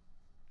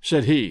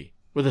 said he,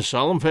 with a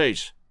solemn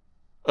face.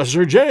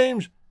 "Sir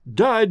James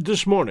died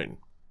this morning."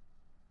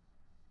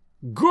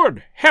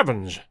 "Good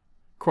heavens!"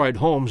 cried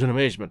Holmes in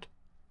amazement.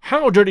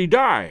 "How did he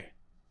die?"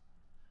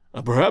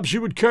 "Perhaps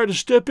you would care to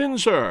step in,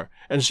 sir,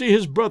 and see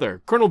his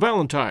brother, Colonel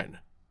Valentine."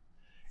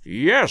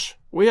 "Yes,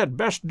 we had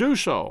best do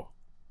so."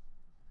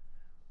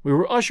 We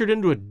were ushered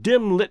into a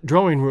dim-lit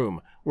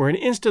drawing-room, where an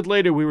instant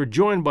later we were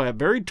joined by a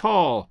very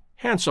tall,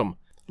 handsome,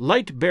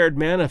 light-haired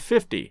man of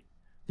 50,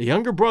 the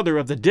younger brother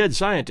of the dead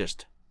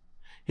scientist.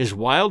 His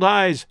wild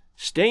eyes,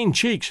 stained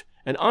cheeks,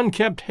 and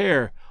unkempt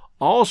hair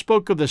all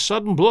spoke of the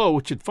sudden blow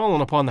which had fallen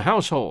upon the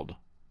household.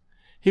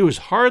 He was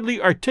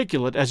hardly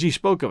articulate as he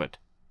spoke of it.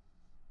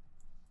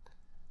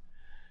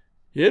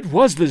 "It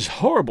was this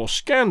horrible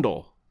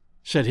scandal,"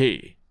 said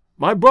he.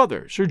 "My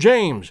brother, Sir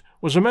James,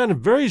 was a man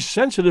of very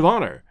sensitive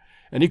honor,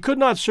 and he could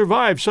not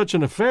survive such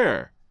an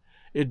affair.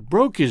 It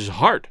broke his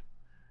heart.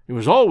 He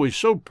was always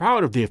so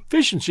proud of the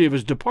efficiency of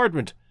his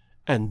department,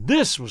 and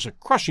this was a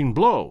crushing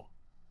blow.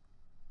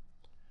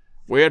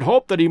 We had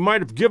hoped that he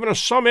might have given us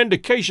some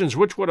indications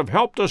which would have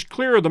helped us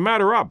clear the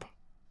matter up.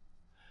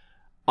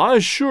 I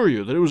assure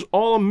you that it was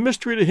all a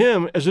mystery to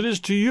him as it is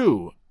to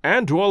you,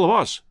 and to all of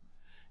us.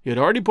 He had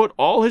already put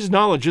all his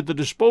knowledge at the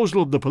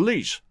disposal of the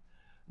police.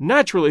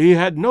 Naturally, he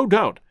had no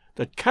doubt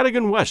that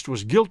Cadogan West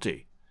was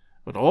guilty,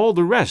 but all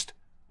the rest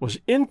was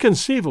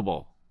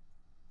inconceivable.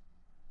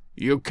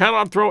 You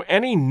cannot throw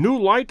any new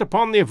light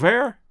upon the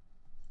affair?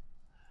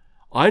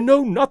 I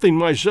know nothing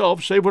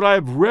myself save what I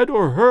have read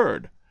or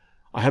heard.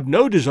 I have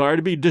no desire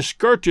to be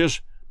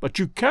discourteous, but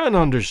you can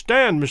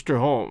understand, Mr.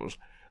 Holmes,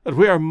 that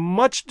we are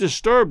much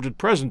disturbed at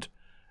present,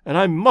 and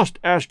I must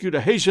ask you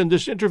to hasten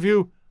this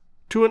interview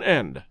to an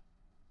end.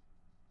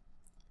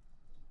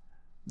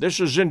 This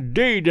is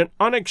indeed an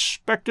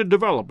unexpected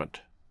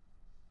development,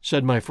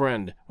 said my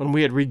friend, when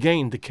we had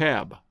regained the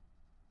cab.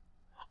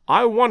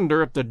 I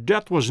wonder if the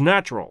death was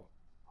natural,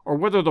 or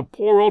whether the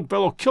poor old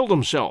fellow killed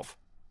himself.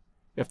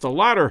 If the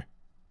latter,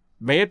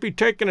 may it be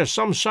taken as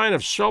some sign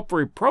of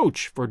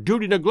self-reproach for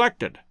duty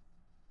neglected?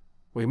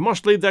 We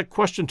must leave that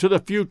question to the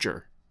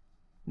future.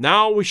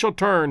 Now we shall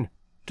turn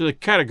to the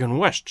Cadogan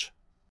Wests.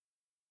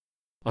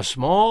 A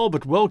small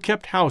but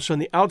well-kept house on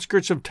the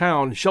outskirts of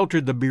town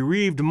sheltered the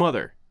bereaved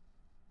mother.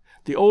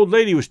 The old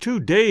lady was too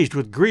dazed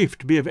with grief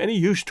to be of any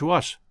use to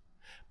us,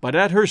 but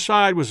at her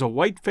side was a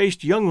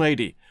white-faced young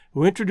lady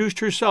who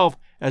introduced herself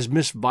as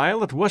Miss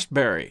Violet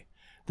Westbury,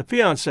 the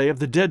fiancée of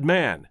the dead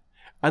man,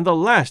 and the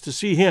last to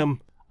see him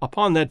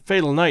upon that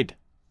fatal night.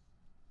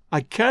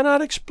 "I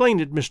cannot explain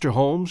it, Mr.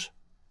 Holmes,"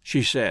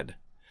 she said.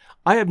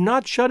 "I have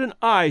not shut an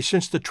eye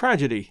since the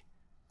tragedy,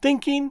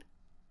 thinking,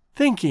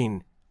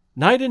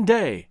 night and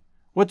day,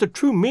 what the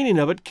true meaning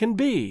of it can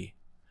be.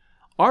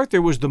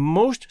 Arthur was the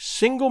most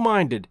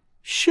single-minded,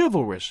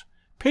 chivalrous,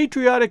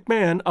 patriotic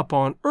man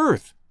upon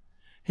earth.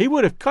 He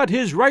would have cut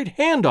his right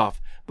hand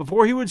off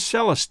before he would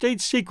sell a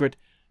state secret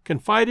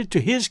confided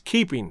to his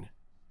keeping.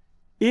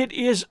 It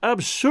is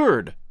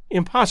absurd,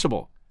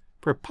 impossible,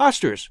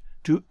 preposterous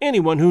to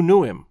anyone who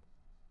knew him."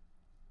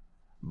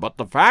 "But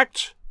the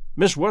facts,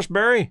 Miss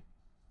Westbury?"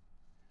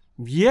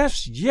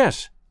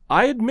 Yes,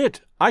 I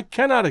admit I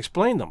cannot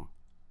explain them."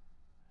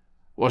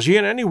 "Was he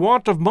in any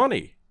want of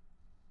money?"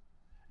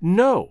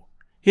 "No.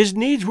 His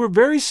needs were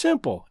very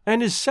simple,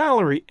 and his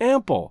salary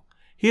ample.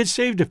 He had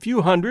saved a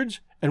few hundreds,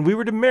 and we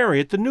were to marry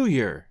at the New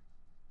Year."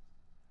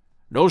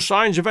 "No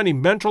signs of any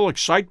mental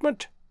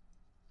excitement?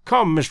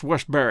 Come, Miss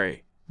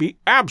Westbury, be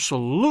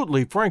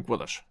absolutely frank with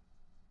us."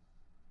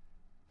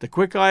 The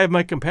quick eye of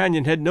my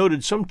companion had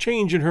noted some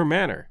change in her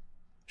manner.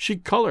 She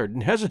colored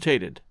and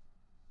hesitated.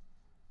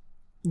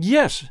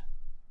 "Yes,"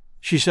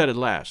 she said at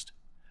last.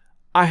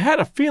 "I had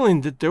a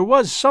feeling that there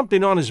was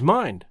something on his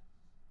mind."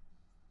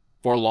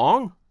 "For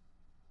long?"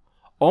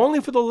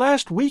 "Only for the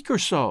last week or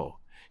so.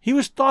 He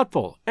was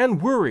thoughtful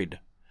and worried.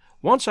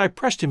 Once I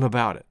pressed him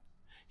about it.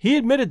 He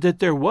admitted that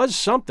there was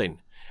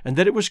something, and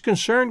that it was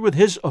concerned with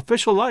his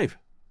official life.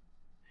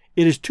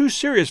 It is too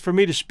serious for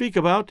me to speak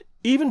about,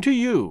 even to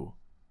you,"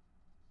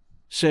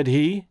 said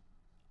he.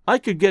 "I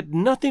could get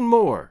nothing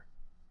more."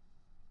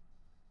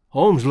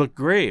 Holmes looked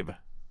grave.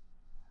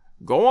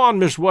 "Go on,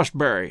 Miss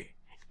Westbury.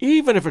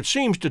 Even if it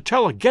seems to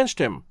tell against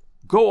him,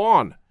 go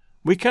on.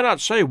 We cannot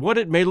say what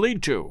it may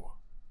lead to."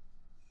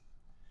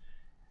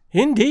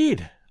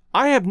 "Indeed,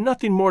 I have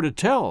nothing more to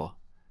tell.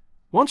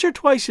 Once or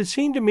twice it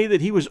seemed to me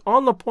that he was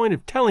on the point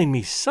of telling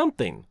me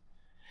something.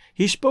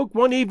 He spoke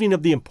one evening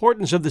of the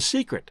importance of the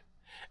secret,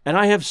 and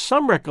I have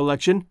some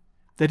recollection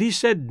that he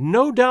said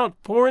no doubt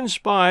foreign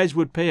spies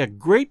would pay a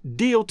great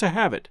deal to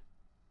have it."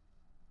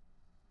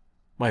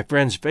 My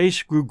friend's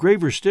face grew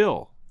graver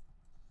still.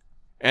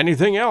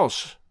 "Anything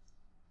else?"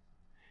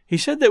 "He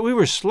said that we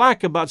were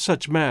slack about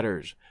such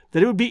matters,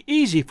 that it would be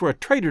easy for a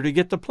traitor to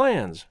get the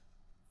plans."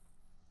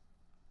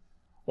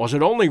 "Was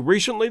it only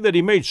recently that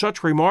he made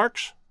such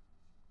remarks?"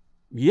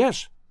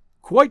 "Yes,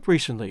 quite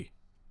recently."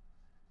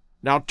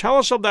 "Now tell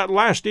us of that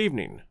last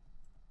evening."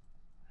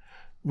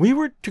 "We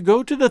were to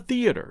go to the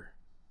theater.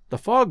 The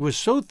fog was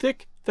so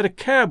thick that a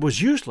cab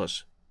was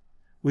useless.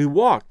 We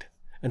walked,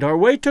 and our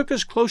way took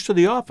us close to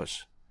the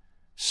office.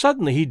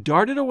 Suddenly he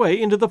darted away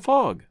into the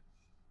fog."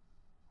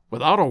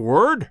 "Without a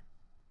word?"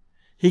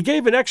 "He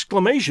gave an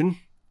exclamation.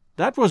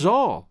 That was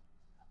all.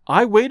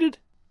 I waited,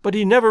 but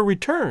he never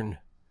returned.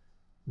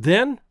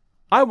 Then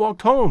I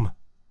walked home.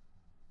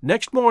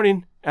 Next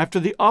morning, after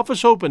the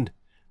office opened,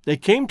 they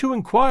came to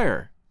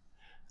inquire.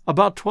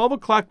 About 12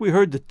 o'clock we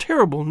heard the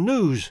terrible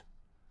news.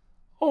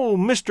 Oh,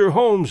 Mr.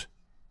 Holmes,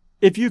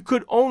 if you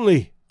could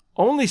only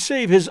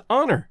save his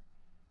honor.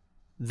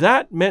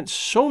 That meant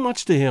so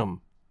much to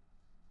him."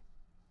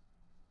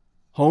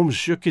 Holmes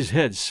shook his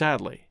head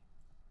sadly.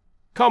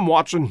 "Come,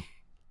 Watson,"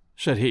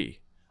 said he.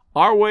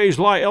 "Our ways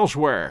lie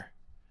elsewhere.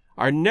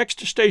 Our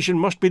next station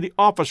must be the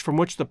office from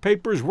which the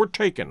papers were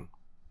taken.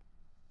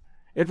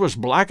 It was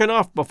black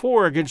enough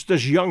before against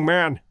this young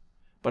man,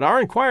 but our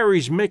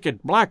inquiries make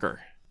it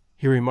blacker.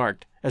 he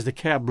remarked as the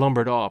cab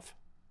lumbered off.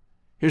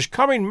 "His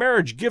coming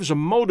marriage gives a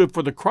motive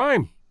for the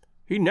crime.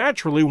 He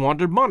naturally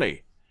wanted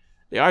money.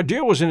 The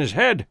idea was in his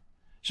head,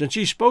 since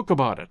he spoke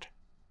about it.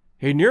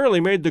 He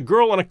nearly made the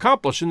girl an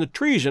accomplice in the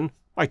treason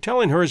by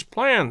telling her his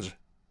plans.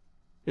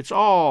 It's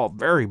all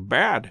very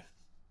bad."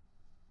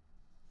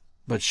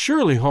 "But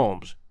surely,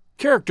 Holmes,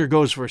 character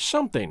goes for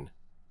something.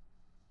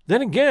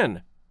 Then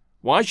again,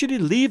 why should he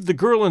leave the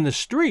girl in the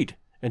street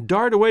and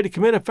dart away to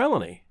commit a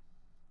felony?"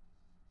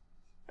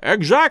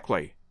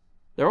 "Exactly.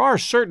 There are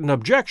certain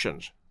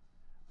objections,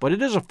 but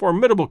it is a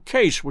formidable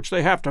case which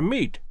they have to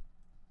meet."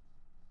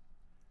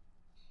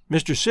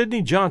 Mr.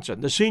 Sidney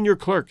Johnson, the senior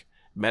clerk,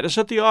 met us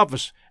at the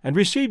office and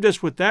received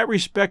us with that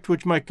respect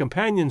which my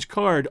companion's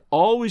card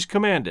always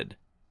commanded.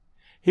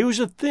 He was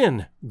a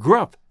thin,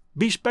 gruff,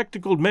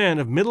 bespectacled man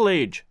of middle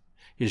age,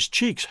 his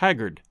cheeks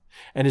haggard,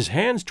 and his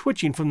hands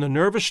twitching from the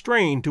nervous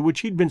strain to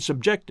which he'd been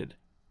subjected.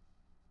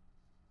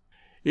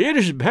 "It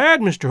is bad,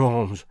 Mr.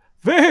 Holmes,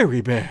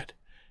 very bad.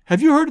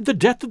 Have you heard of the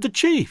death of the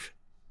chief?"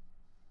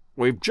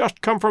 "We've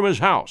just come from his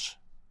house."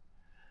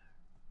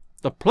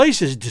 "The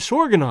place is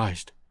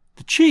disorganized.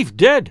 The chief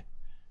dead.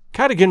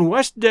 Cadogan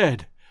West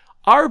dead.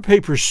 Our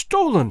papers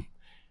stolen.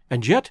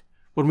 And yet,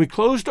 when we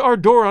closed our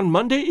door on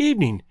Monday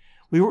evening,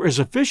 we were as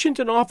efficient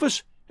in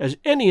office as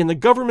any in the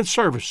government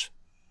service.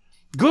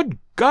 Good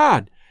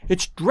God!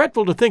 It's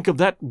dreadful to think of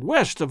that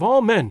West, of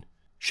all men,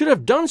 should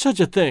have done such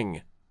a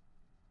thing."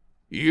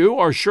 "You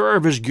are sure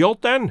of his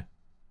guilt, then?"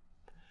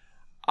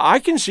 "I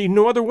can see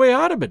no other way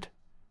out of it,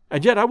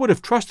 and yet I would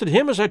have trusted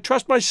him as I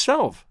trust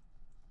myself."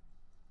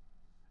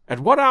 "At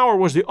what hour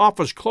was the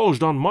office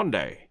closed on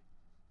Monday?"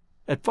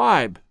 "At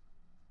 5.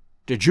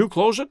 "Did you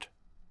close it?"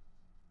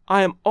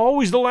 "I am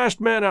always the last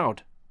man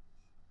out."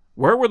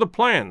 "Where were the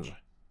plans?"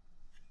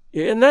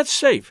 "In that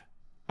safe.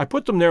 I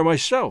put them there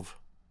myself."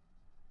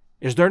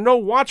 "Is there no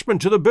watchman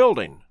to the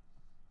building?"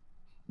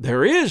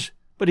 "There is,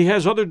 but he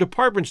has other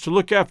departments to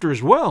look after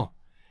as well.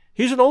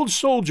 He's an old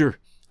soldier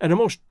and a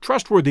most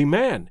trustworthy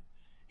man.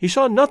 He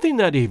saw nothing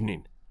that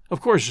evening. Of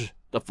course,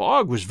 the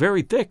fog was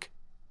very thick."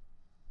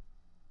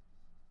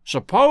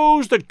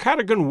 "Suppose that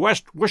Cadogan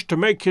West wished to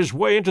make his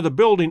way into the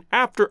building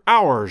after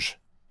hours.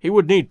 He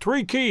would need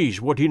 3 keys,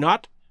 would he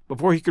not,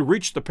 before he could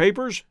reach the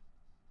papers?"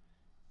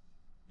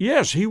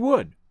 "Yes, he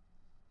would.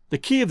 The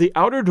key of the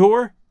outer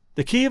door,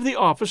 the key of the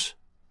office,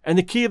 and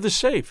the key of the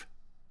safe."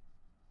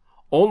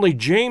 "Only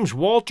James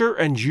Walter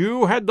and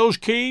you had those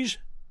keys?"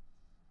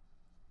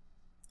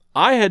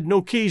 "I had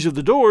no keys of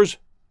the doors,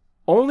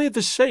 only of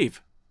the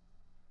safe."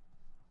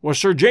 "Was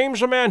Sir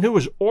James a man who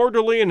was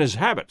orderly in his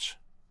habits?"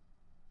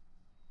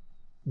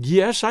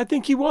 "Yes, I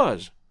think he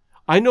was.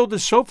 I know that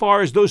so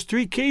far as those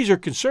 3 keys are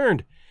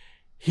concerned,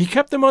 he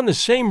kept them on the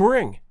same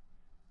ring.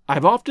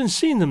 I've often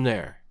seen them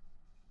there."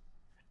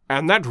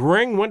 "And that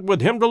ring went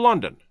with him to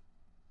London?"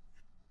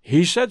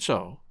 "He said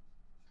so."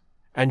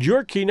 "And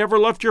your key never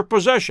left your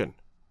possession?"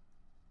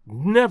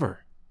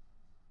 "Never."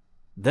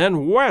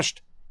 "Then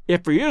West,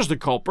 if he is the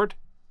culprit,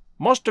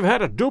 must have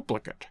had a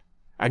duplicate,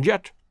 and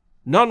yet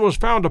none was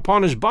found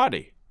upon his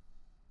body.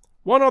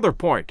 One other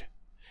point.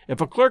 If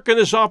a clerk in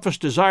this office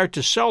desired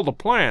to sell the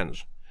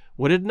plans,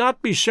 would it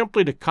not be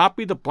simply to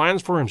copy the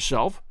plans for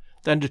himself,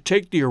 than to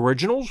take the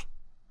originals,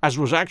 as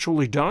was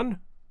actually done?"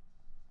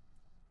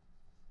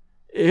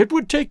 "It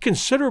would take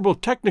considerable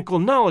technical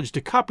knowledge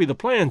to copy the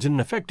plans in an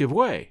effective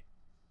way."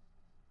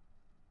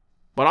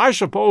 "But I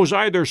suppose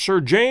either Sir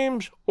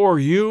James, or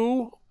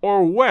you,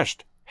 or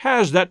West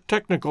has that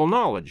technical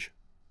knowledge."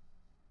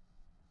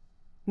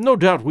 "No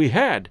doubt we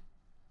had,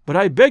 but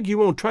I beg you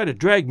won't try to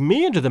drag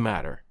me into the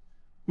matter.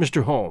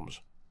 Mr.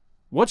 Holmes,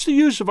 what's the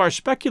use of our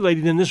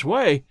speculating in this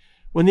way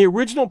when the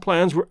original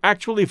plans were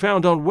actually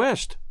found on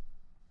West?"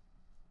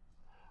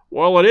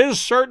 "Well, it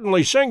is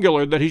certainly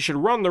singular that he should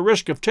run the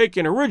risk of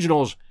taking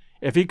originals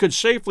if he could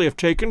safely have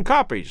taken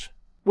copies,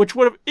 which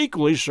would have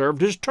equally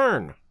served his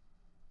turn."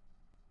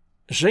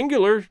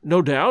 "Singular,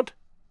 no doubt,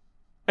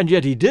 and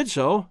yet he did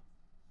so."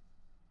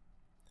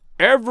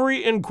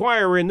 "Every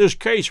inquiry in this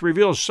case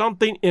reveals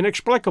something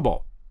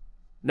inexplicable.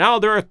 Now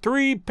there are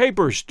 3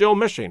 papers still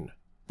missing.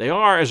 They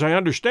are, as I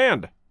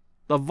understand,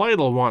 the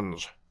vital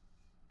ones."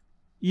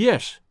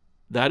 "Yes,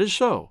 that is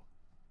so."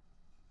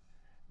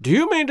 "Do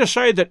you mean to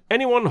say that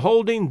anyone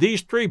holding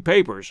these 3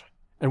 papers,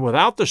 and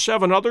without the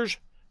 7 others,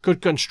 could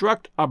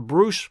construct a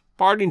Bruce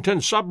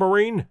Partington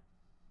submarine?"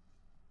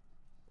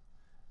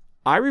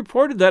 "I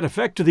reported that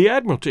effect to the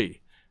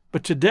Admiralty,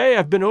 but today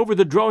I've been over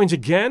the drawings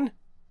again.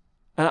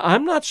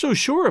 I'm not so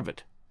sure of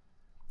it.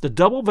 The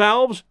double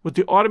valves with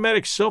the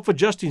automatic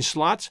self-adjusting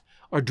slots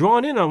are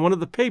drawn in on one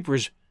of the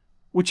papers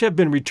which have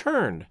been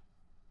returned.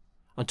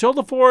 Until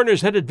the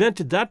foreigners had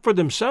invented that for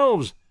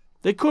themselves,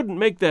 they couldn't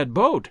make that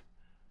boat.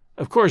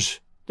 Of course,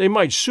 they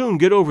might soon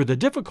get over the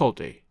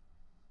difficulty."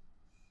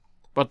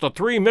 "But the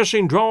 3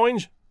 missing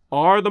drawings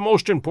are the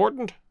most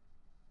important?"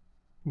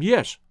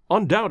 "Yes,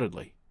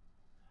 undoubtedly."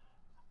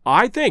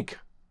 "I think,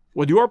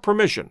 with your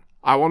permission,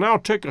 I will now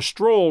take a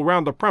stroll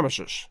round the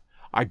premises.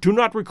 I do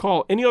not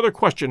recall any other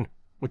question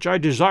which I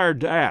desired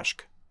to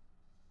ask."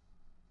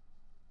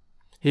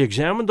 He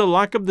examined the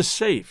lock of the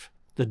safe,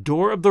 the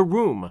door of the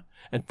room,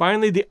 and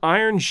finally the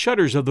iron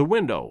shutters of the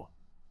window.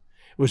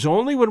 It was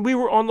only when we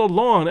were on the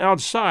lawn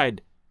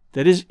outside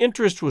that his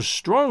interest was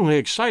strongly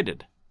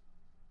excited.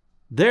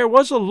 There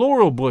was a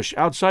laurel bush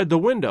outside the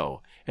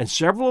window, and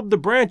several of the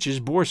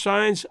branches bore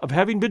signs of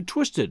having been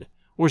twisted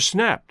or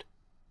snapped.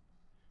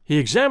 He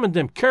examined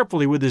them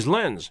carefully with his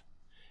lens,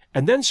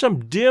 and then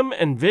some dim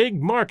and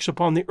vague marks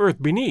upon the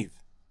earth beneath.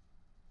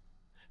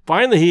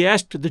 Finally he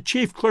asked the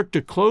chief clerk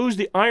to close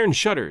the iron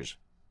shutters,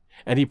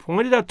 and he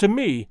pointed out to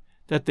me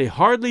that they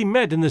hardly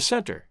met in the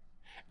center,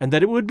 and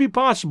that it would be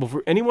possible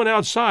for anyone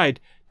outside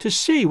to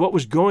see what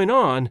was going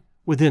on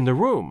within the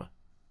room.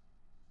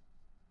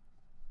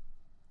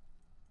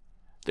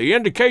 The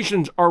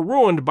indications are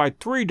ruined by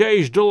 3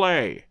 days'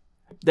 delay.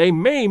 They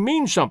may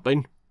mean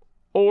something,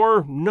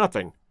 or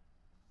nothing.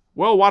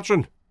 Well,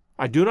 Watson,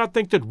 I do not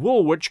think that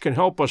Woolwich can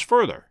help us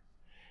further.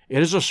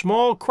 It is a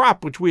small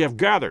crop which we have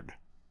gathered.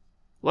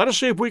 Let us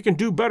see if we can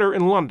do better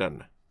in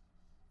London.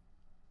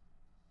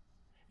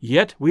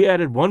 Yet we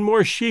added one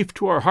more sheaf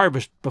to our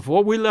harvest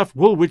before we left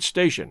Woolwich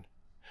Station.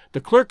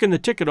 The clerk in the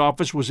ticket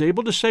office was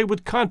able to say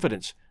with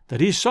confidence that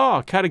he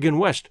saw Cadogan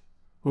West,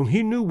 whom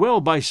he knew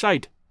well by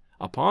sight,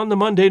 upon the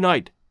Monday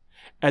night,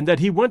 and that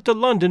he went to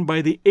London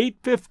by the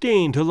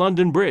 8:15 to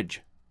London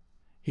Bridge.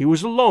 He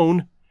was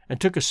alone, and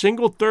took a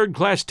single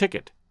third-class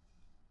ticket.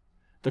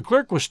 The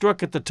clerk was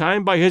struck at the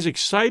time by his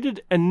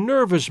excited and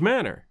nervous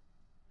manner.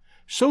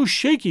 So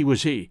shaky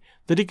was he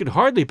that he could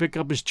hardly pick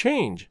up his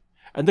change,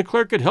 and the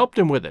clerk had helped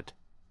him with it.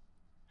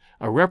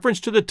 A reference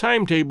to the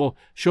timetable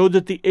showed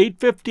that the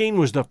 8:15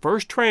 was the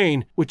first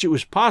train which it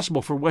was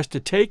possible for West to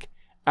take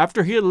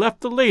after he had left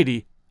the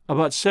lady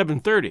about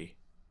 7:30.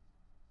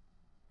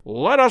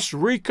 "Let us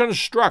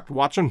reconstruct,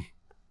 Watson,"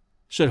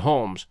 said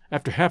Holmes,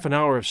 after half an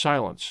hour of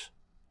silence.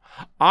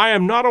 "I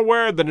am not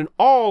aware that in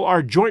all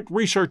our joint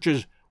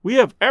researches we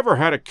have ever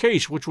had a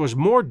case which was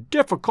more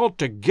difficult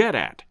to get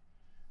at.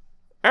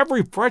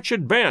 Every fresh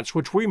advance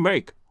which we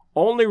make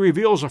only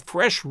reveals a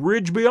fresh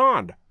ridge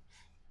beyond,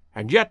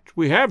 and yet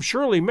we have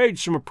surely made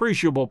some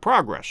appreciable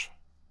progress.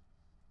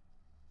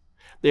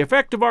 The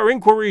effect of our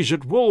inquiries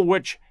at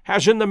Woolwich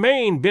has in the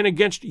main been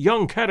against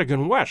young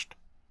Cadogan West,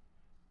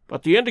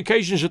 but the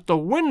indications at the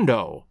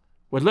window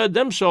would lend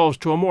themselves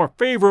to a more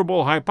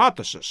favorable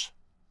hypothesis.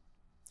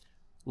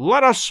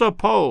 Let us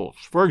suppose,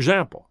 for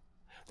example,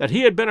 that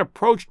he had been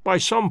approached by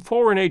some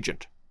foreign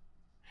agent.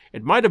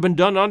 It might have been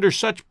done under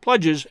such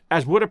pledges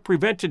as would have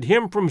prevented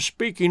him from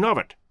speaking of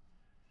it,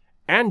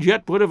 and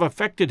yet would have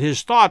affected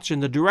his thoughts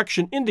in the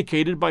direction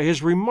indicated by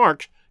his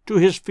remarks to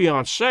his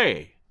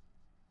fiancée.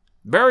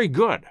 Very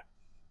good.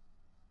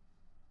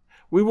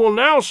 We will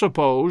now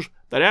suppose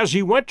that as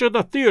he went to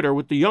the theater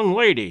with the young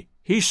lady,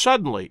 he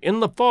suddenly, in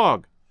the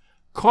fog,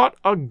 caught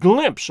a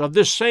glimpse of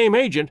this same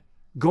agent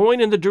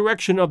going in the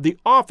direction of the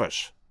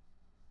office.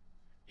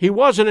 He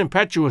was an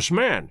impetuous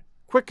man,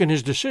 quick in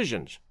his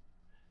decisions.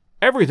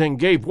 Everything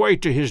gave way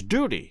to his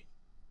duty.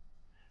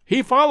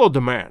 He followed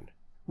the man,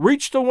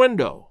 reached the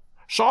window,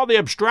 saw the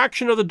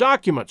abstraction of the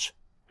documents,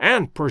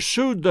 and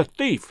pursued the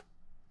thief.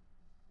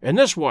 In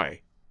this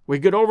way, we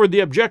get over the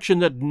objection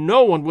that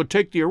no one would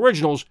take the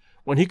originals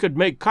when he could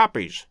make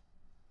copies.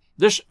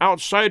 This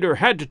outsider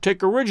had to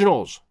take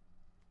originals.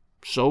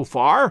 So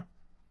far,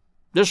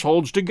 this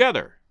holds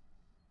together.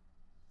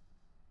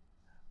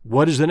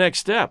 What is the next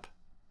step?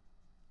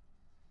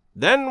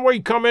 Then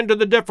we come into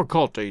the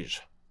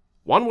difficulties.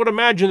 One would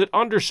imagine that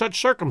under such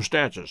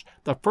circumstances,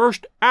 the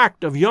first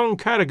act of young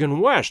Cadogan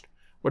West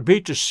would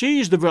be to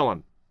seize the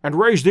villain and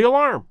raise the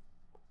alarm.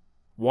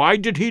 Why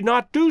did he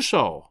not do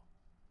so?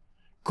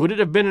 Could it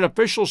have been an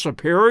official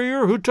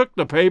superior who took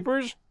the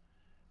papers?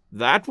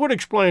 That would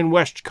explain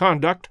West's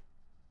conduct.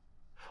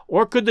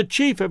 Or could the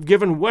chief have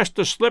given West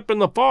the slip in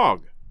the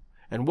fog,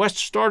 and West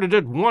started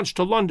at once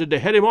to London to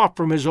head him off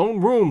from his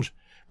own rooms,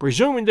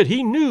 presuming that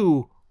he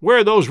knew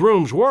where those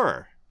rooms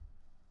were?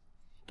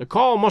 The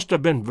call must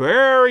have been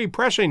very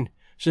pressing,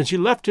 since he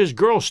left his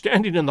girl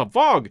standing in the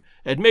fog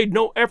and made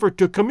no effort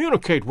to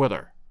communicate with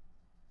her.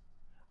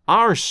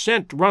 Our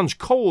scent runs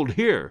cold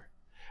here,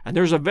 and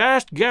there's a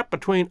vast gap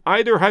between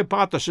either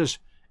hypothesis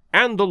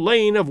and the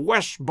laying of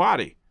West's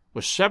body,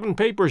 with 7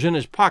 papers in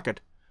his pocket,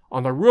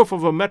 on the roof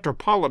of a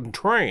metropolitan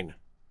train.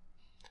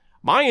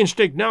 My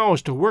instinct now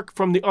is to work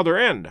from the other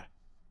end.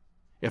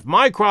 If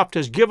Mycroft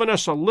has given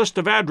us a list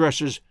of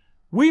addresses,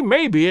 we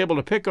may be able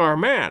to pick our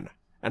man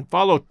and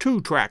follow 2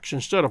 tracks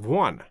instead of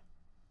 1.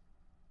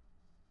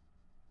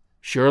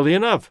 Surely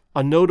enough,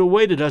 a note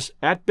awaited us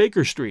at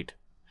Baker Street.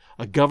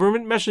 A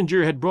government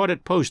messenger had brought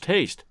it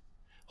post-haste.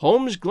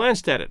 Holmes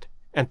glanced at it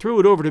and threw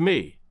it over to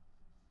me.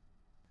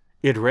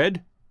 It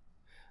read,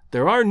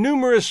 "There are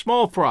numerous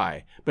small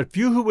fry, but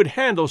few who would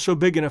handle so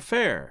big an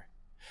affair.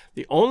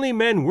 The only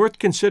men worth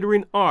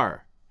considering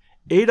are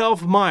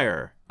Adolphe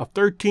Meyer, of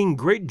 13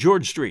 Great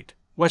George Street,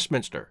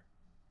 Westminster;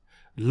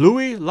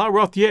 Louis La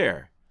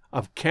Rothière,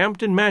 of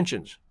Campden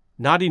Mansions,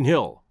 Notting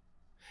Hill;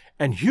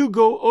 and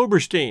Hugo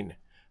Oberstein,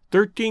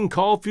 13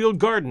 Caulfield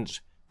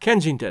Gardens,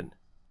 Kensington.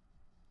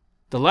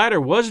 The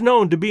latter was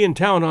known to be in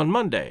town on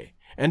Monday,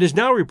 and is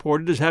now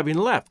reported as having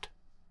left.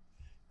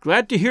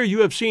 Glad to hear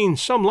you have seen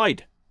some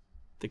light.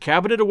 The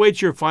Cabinet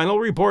awaits your final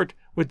report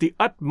with the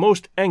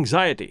utmost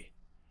anxiety.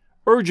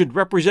 Urgent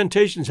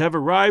representations have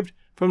arrived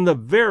from the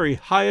very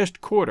highest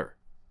quarter.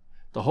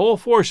 The whole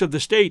force of the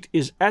state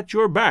is at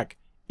your back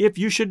if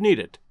you should need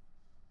it.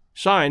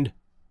 Signed,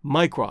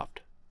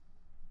 Mycroft.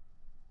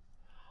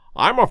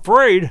 I'm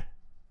afraid,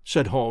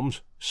 said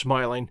Holmes,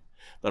 smiling,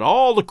 that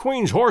all the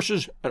Queen's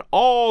horses and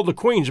all the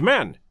Queen's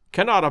men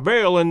cannot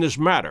avail in this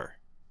matter.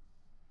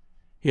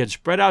 He had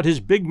spread out his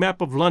big map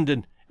of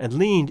London and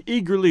leaned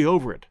eagerly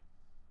over it.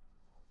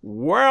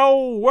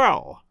 Well,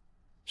 well,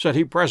 said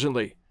he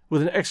presently,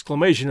 with an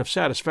exclamation of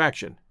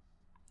satisfaction.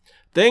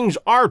 Things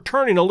are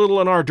turning a little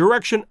in our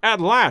direction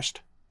at last.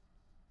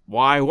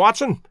 Why,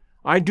 Watson,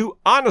 I do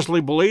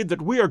honestly believe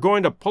that we are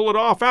going to pull it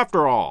off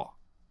after all.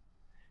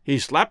 He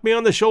slapped me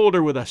on the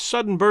shoulder with a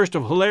sudden burst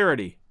of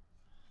hilarity.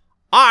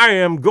 I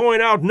am going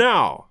out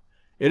now.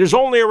 It is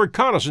only a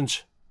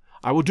reconnaissance.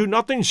 I will do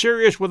nothing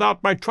serious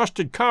without my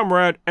trusted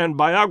comrade and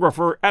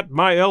biographer at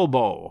my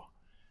elbow.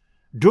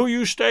 Do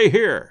you stay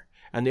here,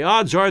 and the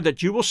odds are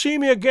that you will see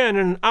me again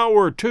in an hour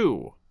or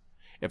two.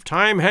 If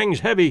time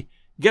hangs heavy,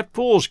 get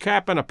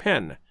foolscap and a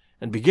pen,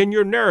 and begin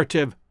your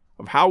narrative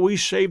of how we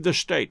saved the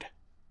state.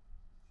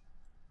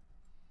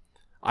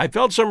 I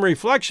felt some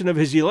reflection of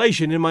his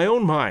elation in my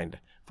own mind,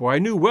 for I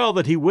knew well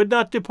that he would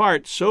not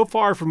depart so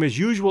far from his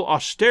usual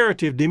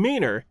austerity of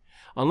demeanor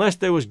unless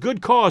there was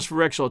good cause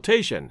for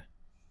exultation.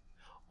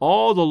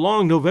 All the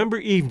long November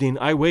evening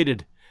I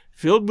waited,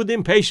 filled with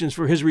impatience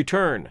for his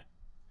return.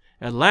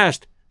 At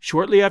last,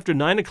 shortly after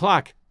 9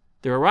 o'clock,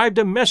 there arrived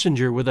a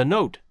messenger with a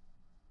note.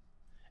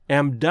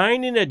 Am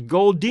dining at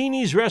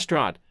Goldini's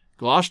restaurant,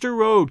 Gloucester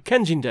Road,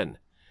 Kensington.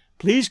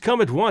 Please come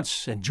at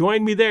once and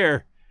join me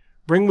there.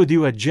 Bring with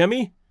you a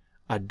jemmy,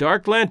 a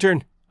dark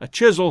lantern, a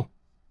chisel,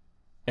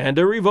 and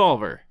a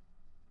revolver.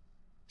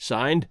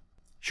 Signed,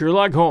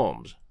 Sherlock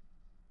Holmes.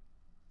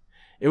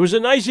 It was a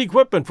nice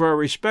equipment for a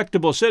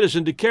respectable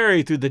citizen to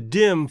carry through the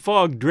dim,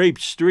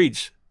 fog-draped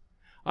streets.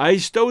 I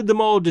stowed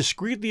them all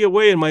discreetly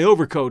away in my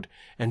overcoat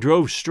and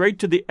drove straight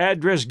to the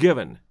address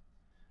given.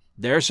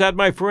 There sat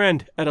my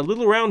friend at a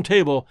little round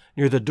table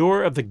near the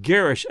door of the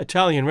garish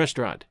Italian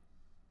restaurant.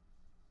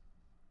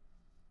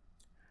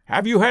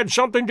 Have you had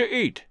something to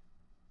eat?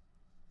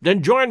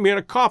 Then join me in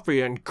a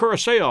coffee and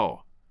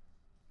curaçao.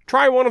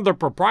 Try one of the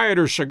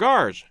proprietor's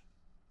cigars.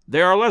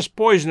 They are less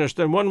poisonous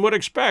than one would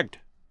expect.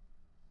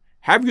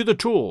 Have you the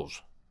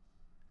tools?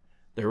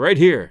 They're right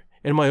here,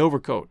 in my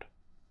overcoat.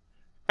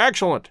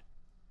 Excellent.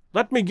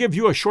 Let me give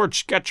you a short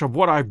sketch of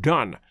what I've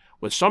done,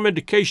 with some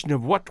indication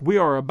of what we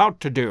are about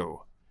to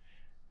do.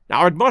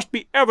 Now it must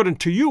be evident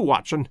to you,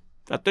 Watson,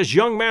 that this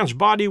young man's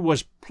body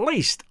was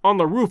placed on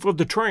the roof of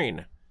the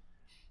train.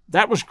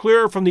 That was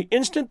clear from the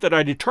instant that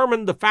I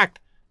determined the fact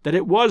that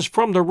it was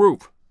from the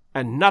roof,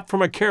 and not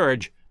from a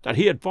carriage, that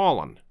he had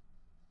fallen.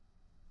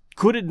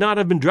 Could it not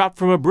have been dropped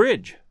from a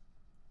bridge?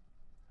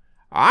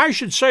 I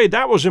should say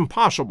that was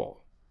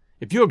impossible.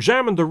 If you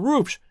examine the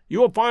roofs, you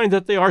will find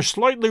that they are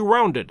slightly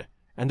rounded,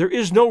 and there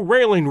is no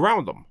railing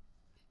round them.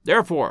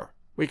 Therefore,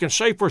 we can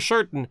say for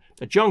certain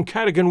that young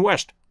Cadogan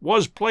West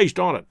was placed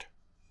on it.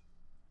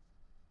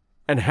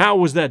 And how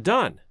was that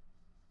done?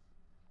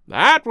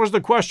 That was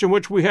the question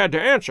which we had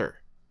to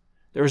answer.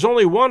 There is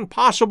only one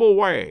possible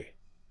way.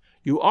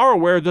 You are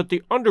aware that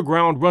the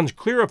underground runs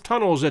clear of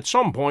tunnels at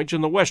some points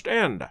in the West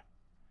End.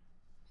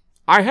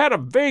 I had a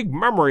vague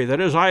memory that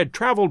as I had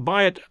traveled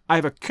by it, I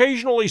have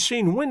occasionally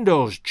seen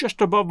windows just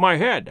above my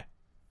head.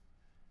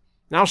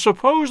 Now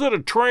suppose that a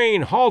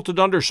train halted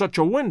under such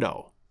a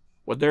window.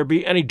 Would there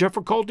be any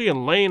difficulty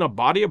in laying a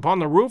body upon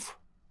the roof?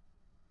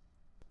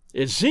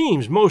 It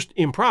seems most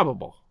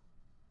improbable.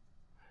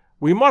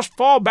 We must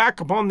fall back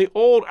upon the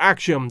old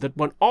axiom that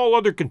when all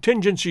other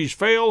contingencies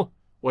fail,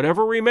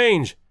 whatever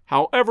remains,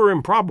 however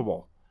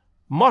improbable,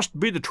 must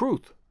be the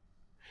truth.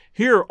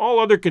 Here all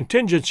other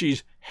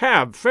contingencies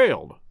have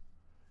failed.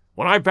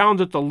 When I found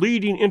that the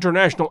leading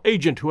international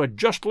agent who had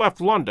just left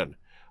London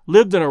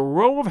lived in a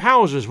row of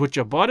houses which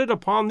abutted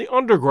upon the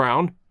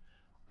underground,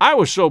 I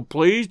was so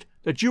pleased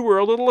that you were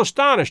a little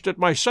astonished at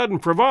my sudden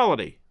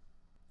frivolity.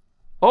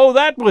 Oh,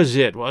 that was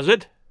it, was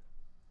it?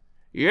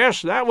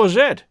 Yes, that was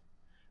it.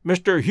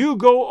 Mr.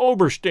 Hugo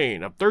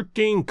Oberstein of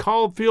 13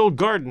 Caulfield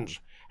Gardens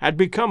had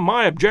become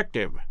my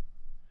objective.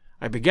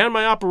 I began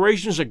my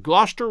operations at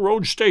Gloucester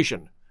Road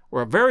Station,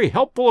 where a very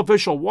helpful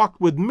official walked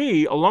with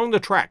me along the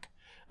track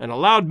and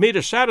allowed me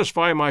to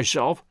satisfy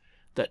myself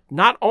that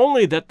not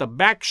only that the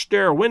back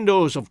stair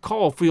windows of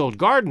Caulfield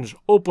Gardens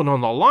open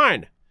on the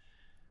line,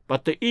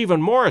 but the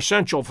even more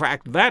essential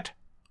fact that,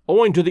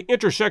 owing to the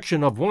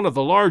intersection of one of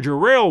the larger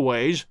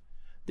railways,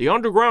 the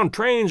underground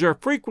trains are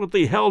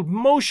frequently held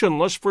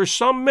motionless for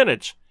some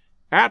minutes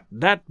at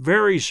that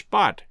very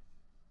spot.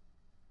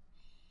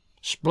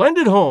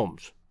 Splendid,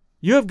 Holmes!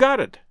 You have got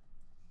it.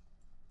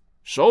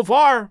 So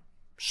far,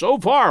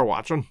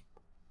 Watson.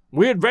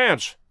 We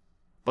advance,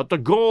 but the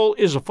goal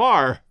is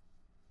afar.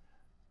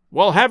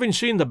 Well, having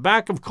seen the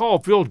back of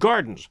Caulfield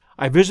Gardens,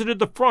 I visited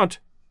the front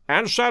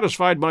and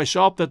satisfied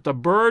myself that the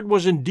bird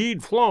was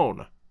indeed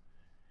flown.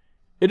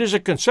 It is a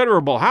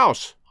considerable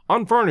house,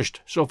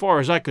 unfurnished so far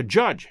as I could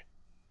judge.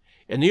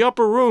 In the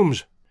upper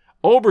rooms,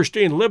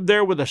 Oberstein lived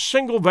there with a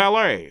single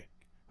valet,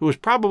 who was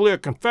probably a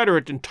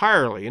Confederate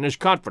entirely in his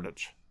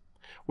confidence.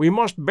 We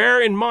must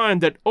bear in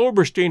mind that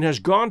Oberstein has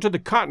gone to the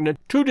continent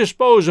to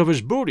dispose of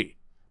his booty,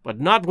 but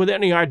not with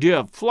any idea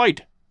of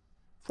flight,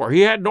 for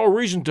he had no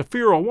reason to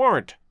fear a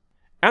warrant,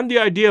 and the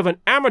idea of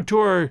an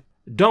amateur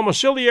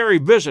domiciliary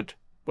visit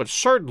would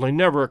certainly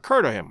never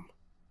occur to him.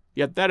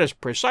 Yet that is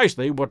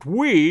precisely what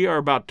we are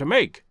about to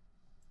make.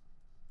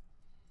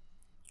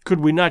 Could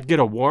we not get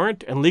a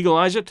warrant and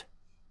legalize it?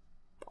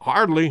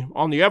 Hardly,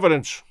 on the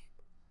evidence.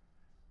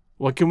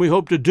 What can we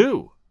hope to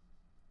do?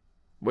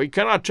 We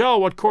cannot tell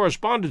what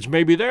correspondence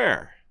may be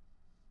there.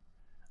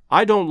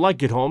 I don't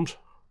like it, Holmes.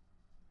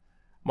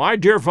 My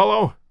dear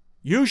fellow,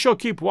 you shall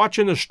keep watch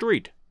in the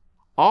street.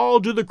 I'll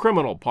do the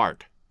criminal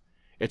part.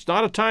 It's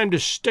not a time to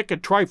stick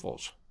at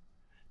trifles.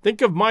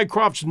 Think of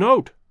Mycroft's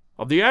note,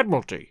 of the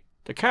Admiralty,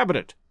 the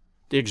Cabinet,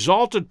 the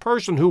exalted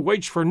person who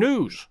waits for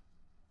news.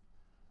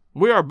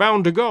 We are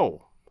bound to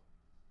go.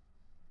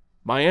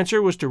 My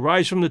answer was to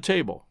rise from the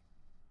table.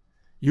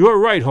 You are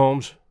right,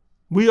 Holmes.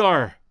 We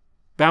are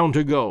bound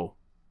to go.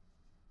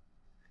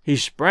 He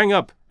sprang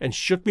up and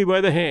shook me by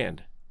the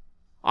hand.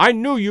 I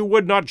knew you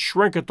would not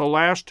shrink at the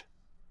last,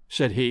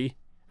 said he,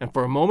 and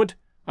for a moment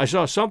I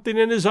saw something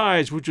in his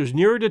eyes which was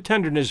nearer to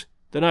tenderness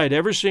than I had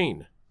ever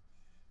seen.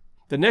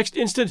 The next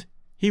instant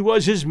he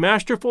was his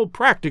masterful,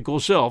 practical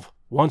self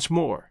once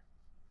more.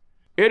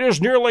 It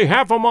is nearly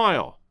half a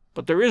mile,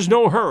 but there is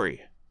no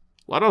hurry.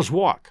 Let us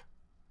walk,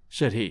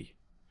 said he.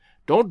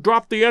 Don't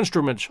drop the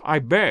instruments, I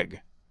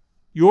beg.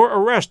 Your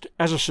arrest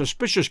as a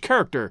suspicious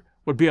character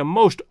would be a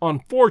most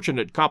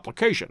unfortunate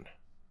complication.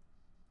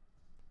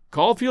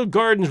 Caulfield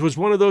Gardens was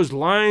one of those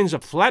lines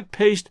of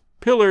flat-paced,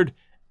 pillared,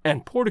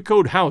 and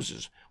porticoed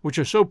houses which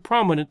are so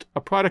prominent,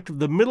 a product of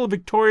the Middle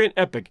Victorian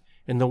epoch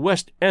in the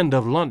West End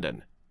of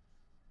London.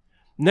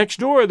 Next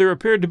door there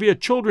appeared to be a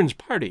children's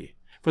party,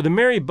 for the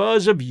merry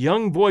buzz of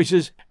young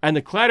voices and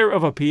the clatter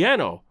of a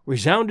piano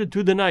resounded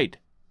through the night.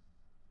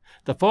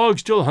 The fog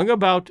still hung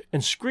about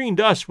and screened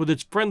us with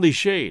its friendly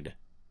shade.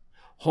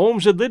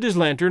 Holmes had lit his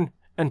lantern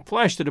and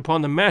flashed it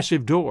upon the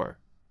massive door.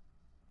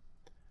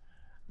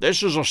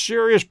 "This is a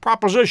serious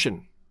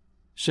proposition,"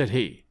 said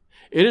he.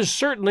 "It is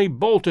certainly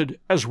bolted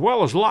as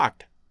well as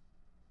locked.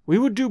 We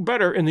would do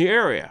better in the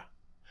area.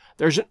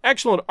 There's an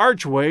excellent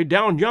archway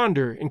down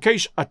yonder in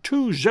case a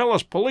too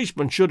zealous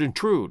policeman should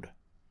intrude.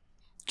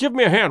 Give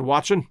me a hand,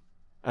 Watson,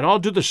 and I'll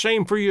do the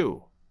same for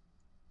you."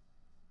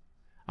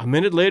 A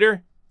minute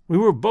later, we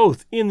were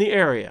both in the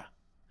area.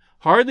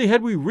 Hardly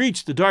had we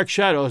reached the dark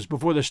shadows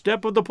before the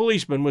step of the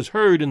policeman was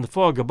heard in the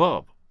fog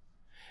above.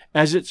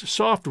 As its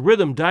soft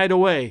rhythm died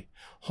away,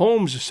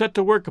 Holmes set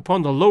to work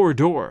upon the lower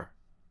door.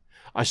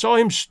 I saw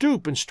him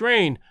stoop and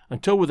strain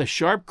until with a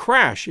sharp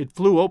crash it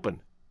flew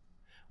open.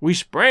 We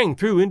sprang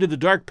through into the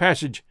dark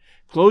passage,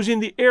 closing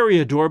the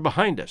area door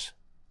behind us.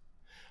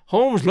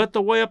 Holmes led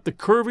the way up the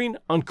curving,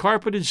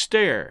 uncarpeted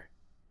stair.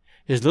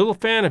 His little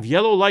fan of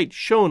yellow light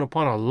shone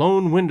upon a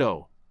lone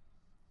window.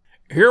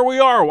 "Here we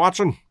are,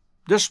 Watson.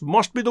 This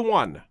must be the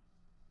one."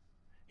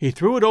 He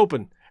threw it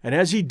open, and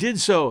as he did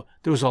so,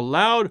 there was a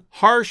loud,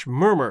 harsh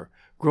murmur,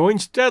 growing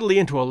steadily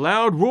into a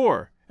loud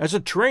roar, as a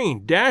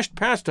train dashed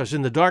past us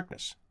in the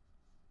darkness.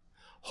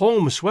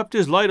 Holmes swept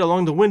his light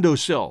along the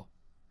window-sill.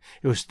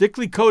 It was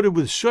thickly coated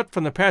with soot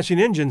from the passing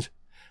engines,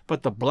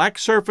 but the black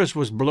surface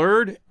was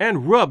blurred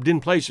and rubbed in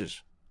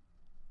places.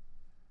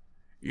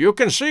 "You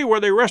can see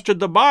where they rested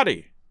the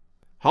body.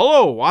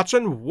 Hello,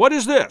 Watson, what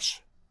is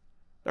this?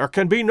 There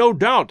can be no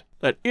doubt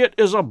that it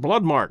is a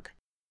blood mark."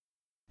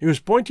 He was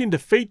pointing to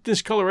faint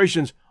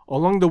discolorations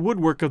along the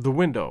woodwork of the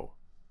window.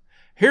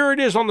 "Here it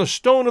is on the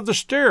stone of the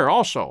stair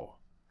also.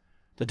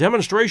 The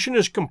demonstration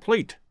is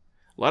complete.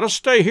 Let us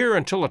stay here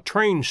until a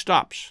train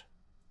stops."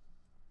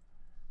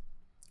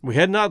 We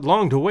had not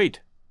long to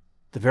wait.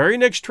 The very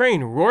next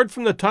train roared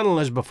from the tunnel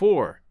as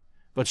before,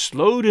 but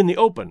slowed in the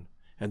open,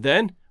 and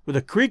then, with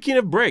a creaking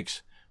of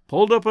brakes,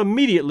 pulled up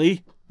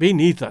immediately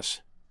beneath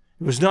us.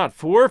 It was not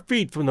 4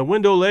 feet from the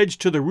window ledge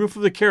to the roof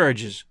of the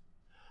carriages.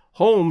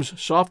 Holmes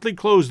softly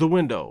closed the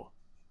window.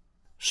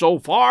 "So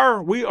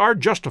far we are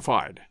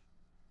justified,"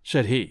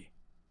 said he.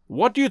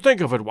 "What do you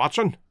think of it,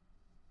 Watson?"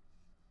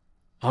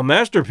 "A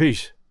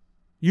masterpiece.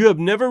 You have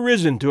never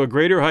risen to a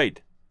greater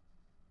height."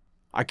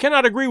 "I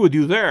cannot agree with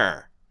you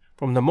there.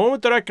 From the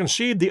moment that I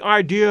conceived the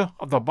idea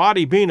of the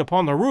body being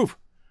upon the roof,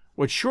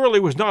 which surely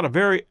was not a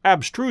very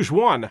abstruse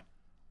one,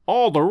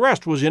 all the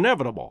rest was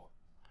inevitable.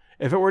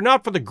 If it were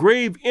not for the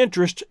grave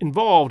interests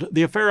involved,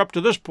 the affair up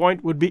to this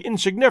point would be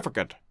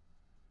insignificant.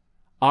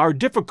 Our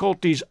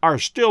difficulties are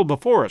still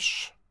before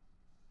us,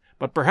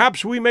 but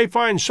perhaps we may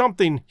find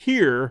something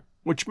here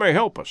which may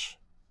help us."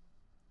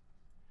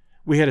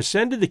 We had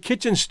ascended the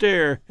kitchen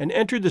stair and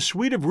entered the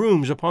suite of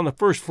rooms upon the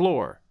first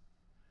floor.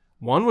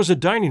 One was a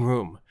dining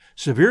room,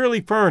 severely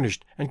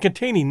furnished and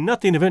containing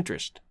nothing of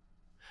interest.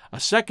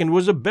 A second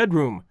was a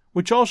bedroom,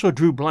 which also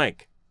drew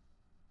blank.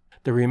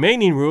 The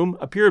remaining room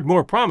appeared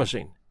more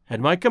promising,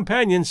 and my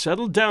companion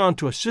settled down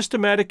to a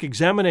systematic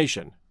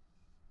examination.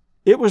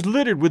 It was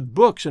littered with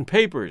books and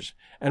papers,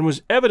 and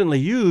was evidently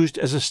used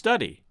as a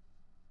study.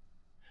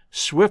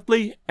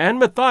 Swiftly and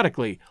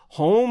methodically,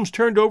 Holmes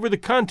turned over the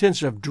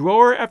contents of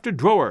drawer after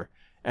drawer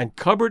and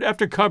cupboard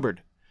after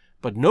cupboard,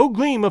 but no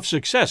gleam of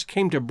success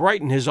came to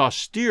brighten his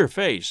austere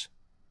face.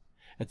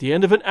 At the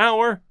end of an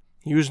hour,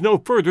 he was no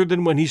further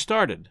than when he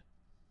started.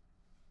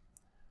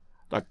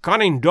 "The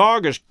cunning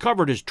dog has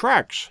covered his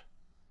tracks,"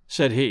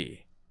 said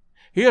he.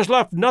 "He has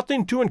left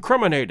nothing to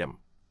incriminate him.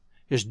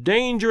 His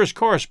dangerous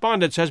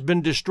correspondence has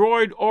been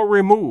destroyed or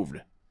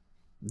removed.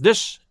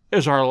 This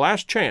is our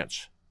last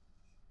chance."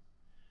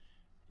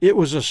 It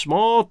was a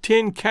small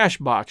tin cash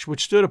box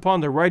which stood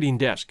upon the writing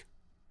desk.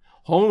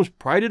 Holmes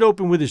pried it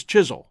open with his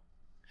chisel.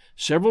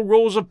 Several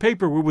rolls of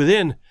paper were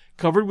within,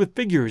 covered with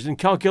figures and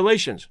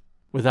calculations,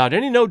 without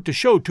any note to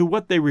show to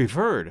what they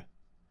referred.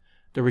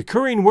 The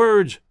recurring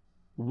words,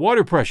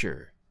 "water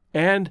pressure,"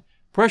 and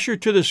 "pressure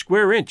to the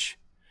square inch,"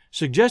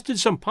 suggested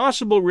some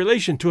possible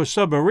relation to a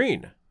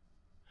submarine.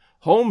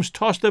 Holmes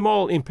tossed them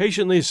all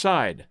impatiently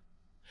aside.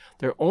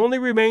 There only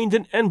remained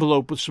an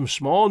envelope with some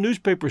small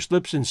newspaper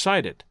slips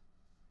inside it.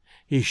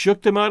 He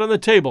shook them out on the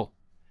table,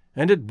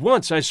 and at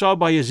once I saw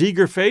by his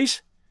eager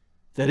face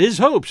that his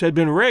hopes had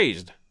been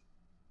raised.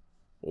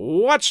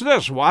 "What's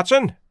this,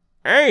 Watson?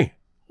 Eh?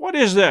 What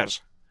is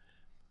this?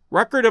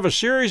 Record of a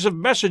series of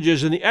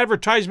messages in the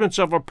advertisements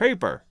of a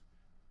paper.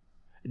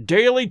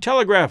 Daily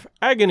Telegraph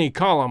agony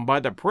column by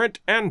the print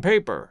and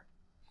paper.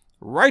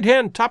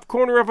 Right-hand top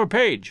corner of a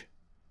page.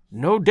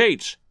 No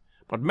dates,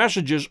 but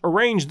messages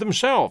arranged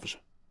themselves.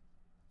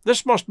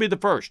 This must be the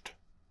first.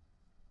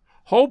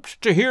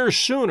 Hoped to hear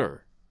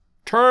sooner.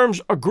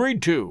 Terms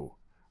agreed to.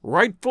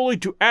 Write fully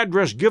to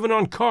address given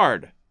on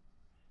card.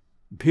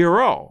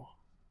 Pierrot.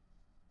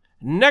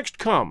 Next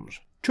comes,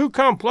 too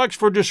complex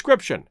for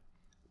description.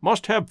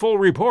 Must have full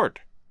report.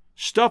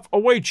 Stuff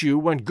awaits you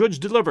when goods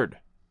delivered.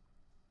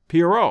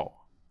 Pierrot.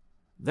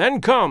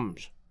 Then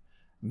comes,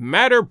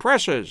 matter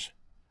presses.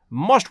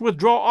 Must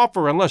withdraw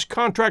offer unless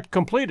contract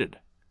completed.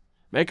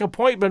 Make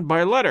appointment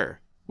by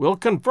letter. Will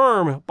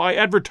confirm by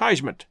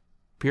advertisement.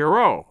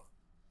 Pierrot.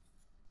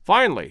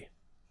 Finally,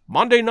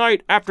 Monday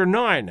night after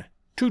 9,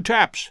 2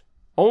 taps.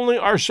 Only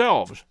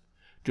ourselves.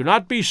 Do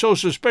not be so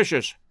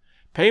suspicious.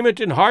 Payment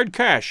in hard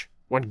cash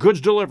when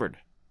goods delivered.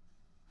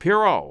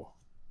 Pierrot.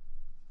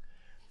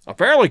 A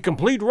fairly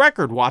complete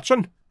record,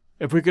 Watson,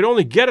 if we could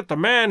only get at the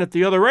man at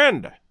the other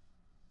end."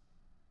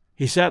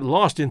 He sat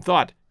lost in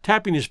thought,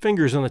 tapping his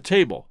fingers on the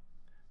table.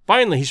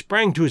 Finally he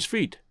sprang to his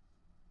feet.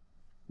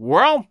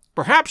 "Well,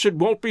 perhaps it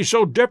won't be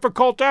so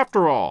difficult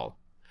after all.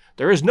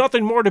 There is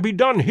nothing more to be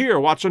done here,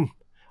 Watson.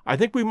 I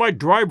think we might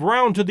drive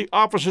round to the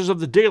offices of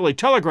the Daily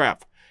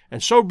Telegraph,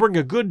 and so bring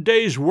a good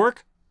day's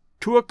work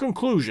to a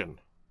conclusion."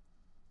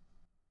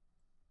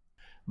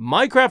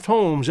 Mycroft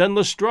Holmes and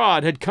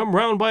Lestrade had come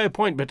round by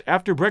appointment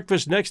after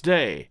breakfast next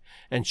day,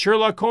 and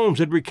Sherlock Holmes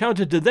had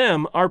recounted to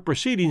them our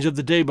proceedings of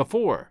the day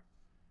before.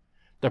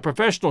 The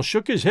professional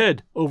shook his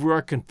head over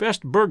our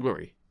confessed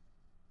burglary.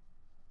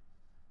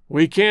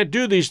 "We can't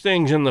do these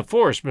things in the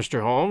force,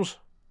 Mr. Holmes,"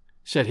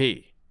 said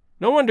he.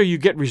 "No wonder you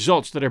get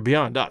results that are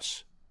beyond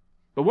us.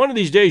 But one of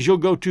these days you'll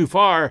go too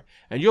far,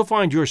 and you'll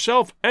find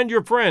yourself and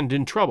your friend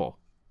in trouble."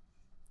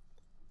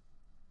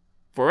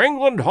 "For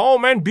England,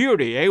 home, and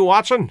beauty, eh,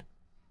 Watson?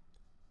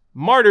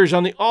 Martyrs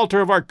on the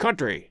altar of our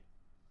country.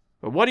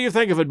 But what do you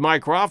think of it,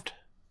 Mycroft?"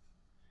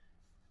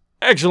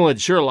 "Excellent,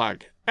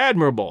 Sherlock.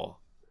 Admirable.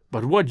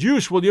 But what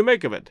use will you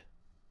make of it?"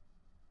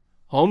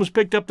 Holmes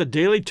picked up the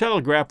Daily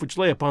Telegraph which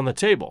lay upon the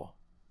table.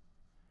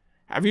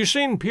 "Have you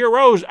seen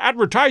Pierrot's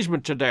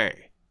advertisement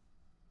today?"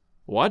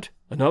 "What?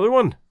 Another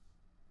one?"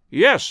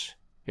 "Yes.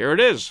 Here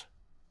it is.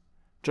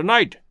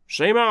 Tonight,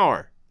 same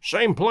hour,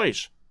 same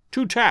place,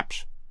 2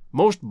 taps.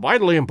 Most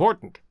vitally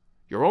important.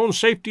 Your own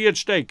safety at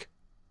stake.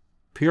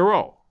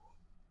 Pierrot."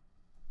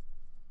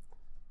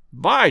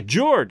 "By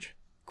George!"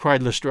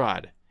 cried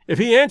Lestrade. "If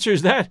he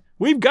answers that,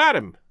 we've got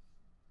him."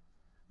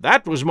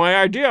 "That was my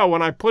idea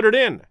when I put it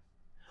in.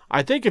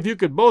 I think if you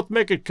could both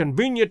make it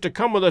convenient to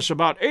come with us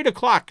about 8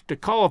 o'clock to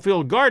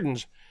Caulfield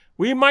Gardens,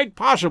 we might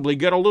possibly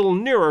get a little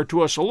nearer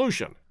to a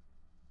solution."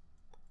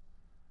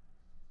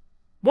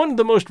 One of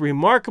the most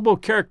remarkable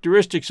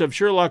characteristics of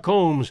Sherlock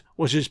Holmes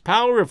was his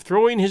power of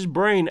throwing his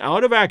brain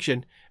out of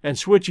action and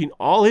switching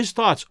all his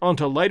thoughts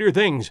onto lighter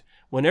things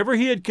whenever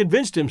he had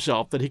convinced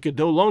himself that he could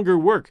no longer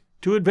work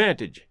to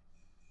advantage.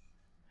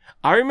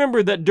 I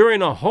remember that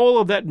during a whole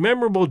of that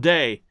memorable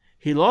day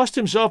he lost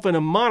himself in a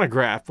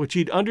monograph which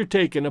he'd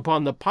undertaken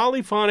upon the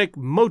polyphonic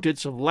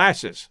motets of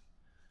Lassus.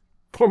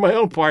 For my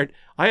own part,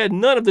 I had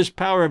none of this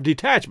power of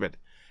detachment,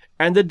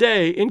 and the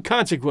day, in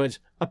consequence,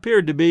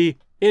 appeared to be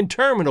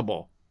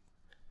interminable.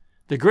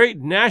 The great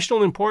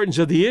national importance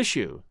of the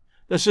issue,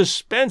 the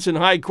suspense in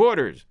high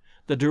quarters,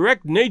 the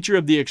direct nature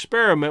of the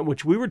experiment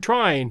which we were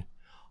trying,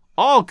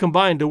 all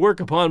combined to work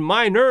upon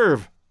my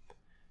nerve,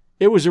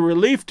 It was a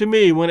relief to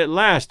me when at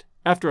last,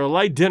 after a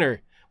light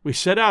dinner, we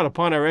set out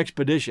upon our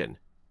expedition.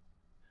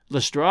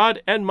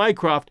 Lestrade and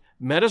Mycroft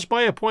met us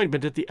by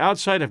appointment at the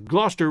outside of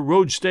Gloucester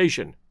Road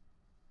Station.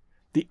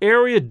 The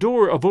area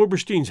door of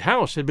Oberstein's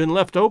house had been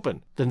left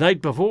open the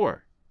night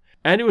before,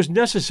 and it was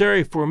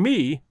necessary for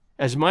me,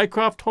 as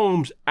Mycroft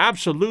Holmes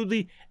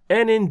absolutely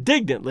and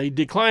indignantly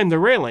declined the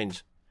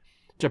railings,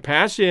 to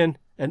pass in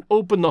and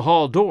open the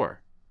hall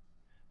door.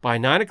 By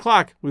 9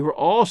 o'clock we were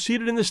all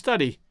seated in the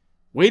study,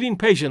 waiting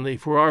patiently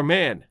for our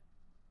man.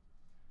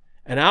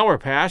 An hour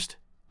passed,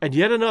 and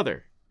yet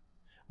another.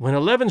 When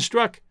 11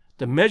 struck,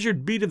 the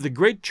measured beat of the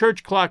great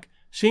church clock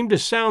seemed to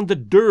sound the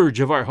dirge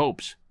of our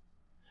hopes.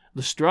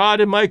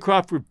 Lestrade and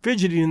Mycroft were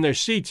fidgeting in their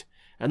seats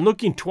and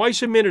looking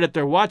twice a minute at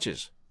their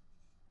watches.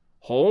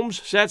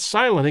 Holmes sat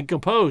silent and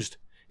composed,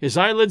 his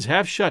eyelids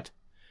half shut,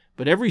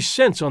 but every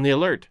sense on the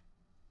alert.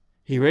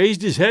 He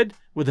raised his head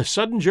with a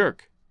sudden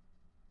jerk.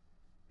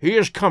 "He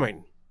is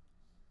coming,"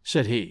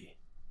 said he.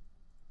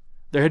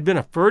 There had been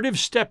a furtive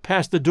step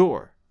past the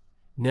door.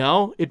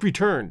 Now it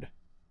returned.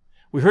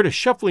 We heard a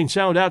shuffling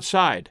sound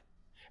outside,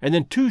 and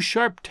then 2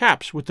 sharp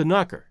taps with the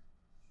knocker.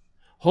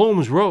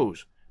 Holmes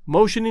rose,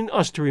 motioning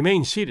us to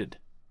remain seated.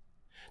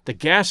 The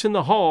gas in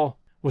the hall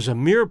was a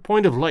mere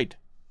point of light.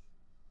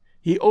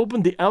 He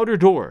opened the outer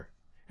door,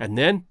 and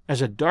then, as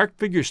a dark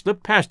figure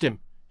slipped past him,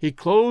 he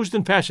closed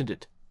and fastened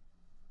it.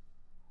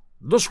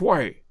 "This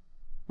way,"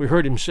 we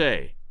heard him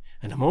say,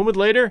 and a moment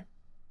later,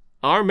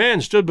 our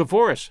man stood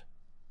before us.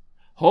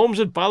 Holmes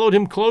had followed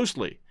him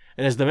closely,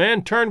 and as the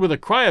man turned with a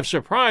cry of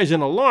surprise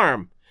and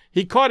alarm,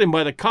 he caught him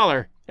by the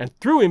collar and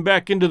threw him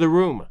back into the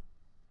room.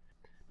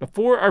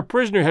 Before our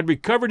prisoner had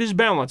recovered his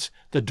balance,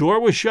 the door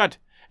was shut,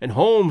 and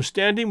Holmes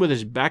standing with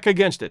his back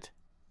against it.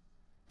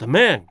 The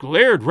man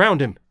glared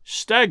round him,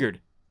 staggered,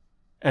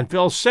 and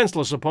fell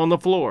senseless upon the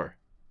floor.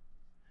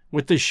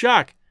 With the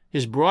shock,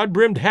 his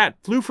broad-brimmed hat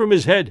flew from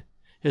his head,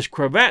 his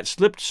cravat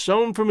slipped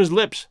sewn from his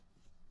lips,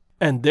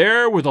 and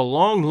there were the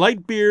long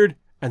light beard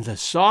and the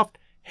soft,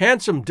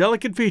 handsome,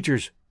 delicate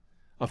features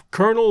of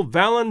Colonel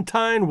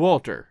Valentine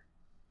Walter.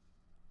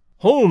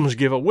 Holmes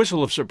gave a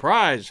whistle of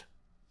surprise.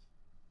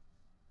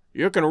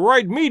 "You can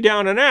write me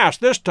down an ass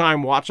this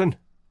time, Watson,"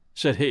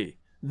 said he.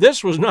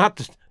 This was not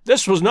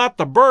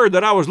the bird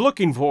that I was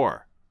looking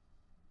for."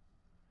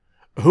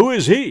 "Who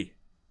is he?"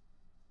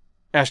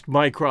 asked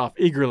Mycroft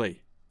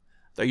eagerly.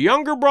 "The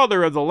younger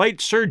brother of the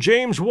late Sir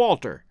James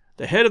Walter,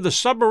 the head of the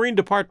submarine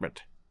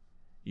department."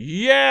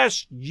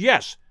 Yes,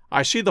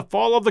 I see the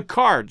fall of the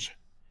cards.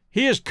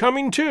 He is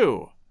coming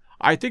too.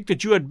 I think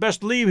that you had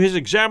best leave his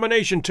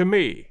examination to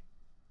me."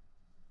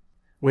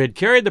 We had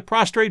carried the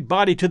prostrate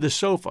body to the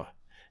sofa.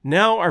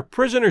 Now our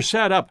prisoner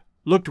sat up,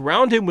 looked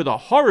round him with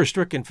a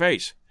horror-stricken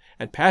face,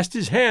 and passed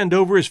his hand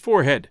over his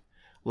forehead,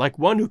 like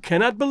one who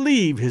cannot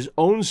believe his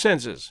own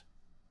senses.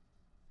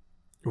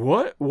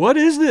 What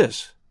is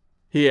this?"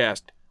 he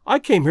asked. "I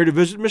came here to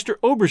visit Mr.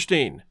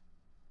 Oberstein."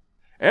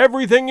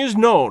 "Everything is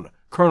known,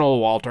 Colonel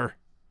Walter,"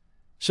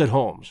 said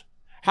Holmes.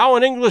 "How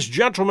an English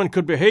gentleman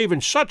could behave in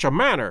such a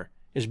manner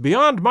is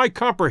beyond my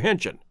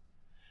comprehension.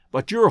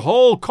 But your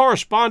whole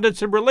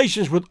correspondence and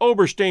relations with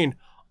Oberstein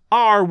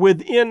are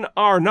within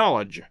our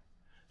knowledge.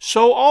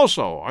 So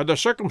also are the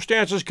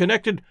circumstances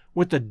connected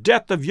with the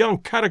death of young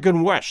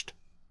Cadogan West.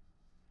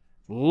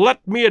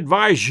 Let me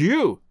advise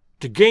you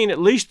to gain at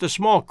least the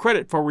small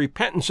credit for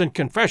repentance and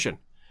confession,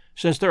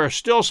 since there are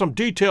still some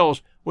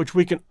details which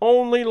we can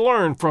only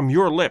learn from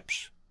your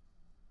lips."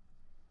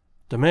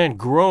 The man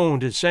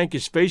groaned and sank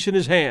his face in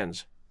his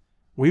hands.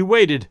 We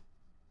waited,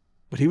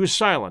 but he was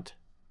silent.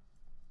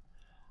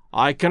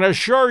 "I can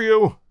assure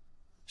you,"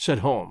 said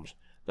Holmes,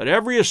 "that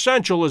every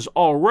essential is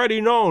already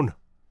known.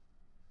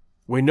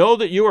 We know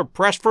that you were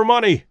pressed for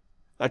money,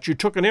 that you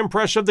took an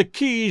impress of the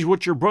keys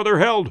which your brother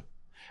held,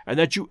 and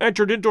that you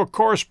entered into a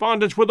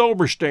correspondence with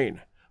Oberstein,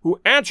 who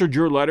answered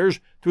your letters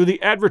through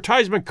the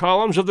advertisement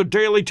columns of the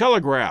Daily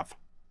Telegraph.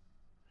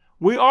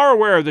 We are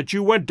aware that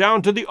you went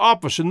down to the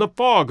office in the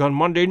fog on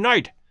Monday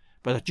night,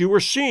 but that you were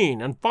seen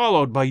and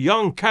followed by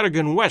young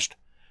Cadogan West,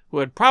 who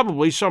had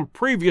probably some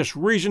previous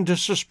reason to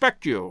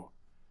suspect you.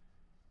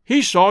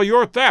 He saw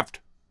your theft,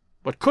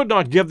 but could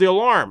not give the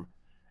alarm,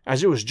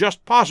 as it was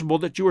just possible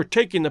that you were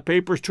taking the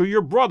papers to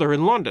your brother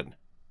in London.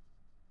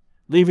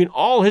 Leaving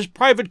all his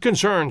private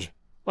concerns,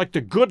 like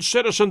the good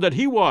citizen that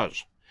he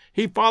was,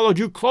 he followed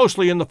you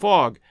closely in the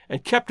fog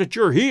and kept at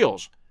your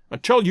heels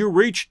until you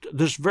reached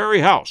this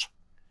very house.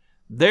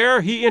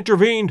 There he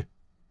intervened,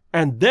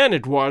 and then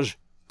it was,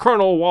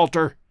 Colonel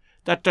Walter,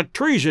 that to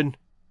treason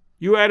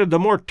you added the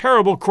more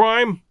terrible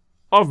crime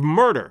of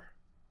murder."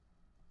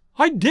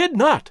 "I did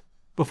not!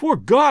 Before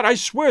God, I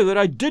swear that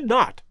I did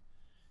not!"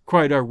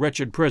 cried our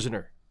wretched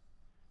prisoner.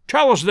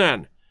 "Tell us,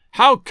 then,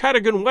 how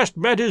Cadogan West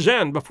met his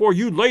end before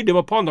you laid him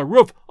upon the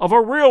roof of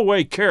a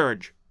railway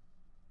carriage."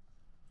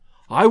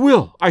 "I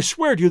will. I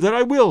swear to you that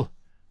I will.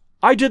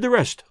 I did the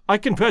rest. I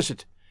confess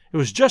it. It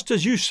was just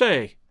as you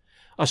say.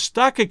 A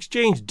stock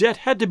exchange debt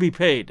had to be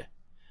paid.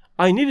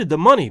 I needed the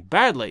money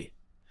badly.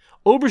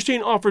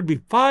 Oberstein offered me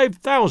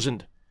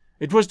 5,000,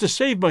 It was to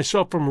save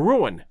myself from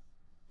ruin.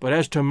 But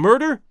as to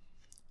murder,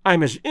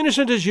 I'm as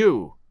innocent as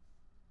you."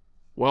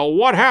 "Well,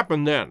 what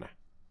happened then?"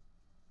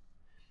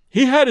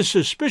 "He had his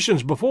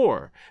suspicions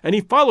before, and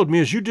he followed me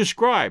as you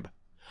describe.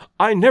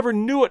 I never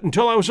knew it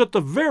until I was at the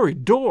very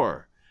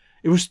door.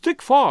 It was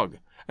thick fog,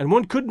 and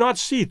one could not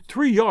see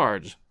 3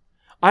 yards.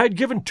 I had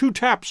given 2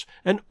 taps,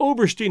 and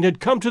Oberstein had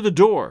come to the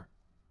door.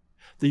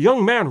 The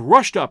young man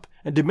rushed up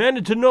and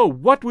demanded to know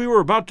what we were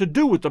about to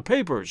do with the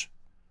papers.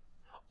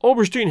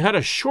 Oberstein had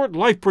a short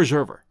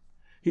life-preserver.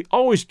 He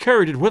always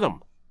carried it with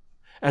him.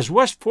 As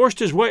West forced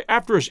his way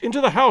after us into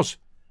the house,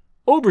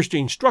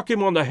 Oberstein struck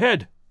him on the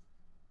head,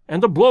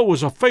 and the blow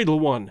was a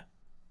fatal one.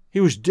 He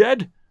was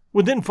dead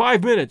within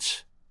 5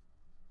 minutes.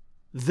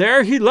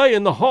 There he lay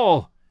in the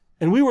hall,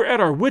 and we were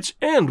at our wits'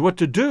 end what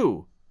to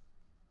do.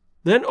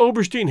 Then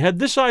Oberstein had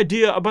this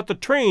idea about the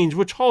trains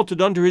which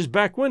halted under his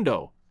back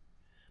window.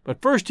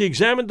 But first he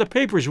examined the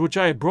papers which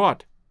I had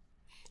brought.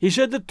 He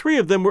said that 3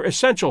 of them were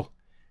essential,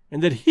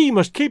 and that he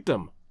must keep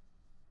them.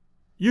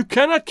 'You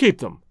cannot keep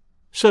them,'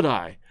 said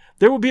I.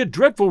 'There will be a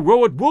dreadful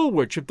row at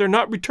Woolwich if they're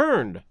not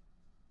returned.'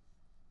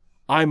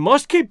 'I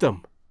must keep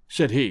them,'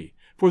 said he,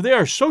 'for they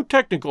are so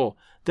technical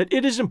that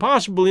it is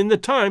impossible in the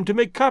time to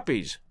make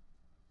copies.'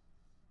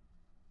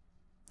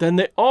 'Then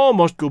they all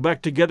must go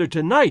back together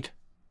tonight,'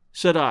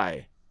 said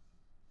I.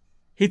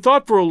 He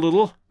thought for a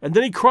little, and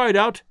then he cried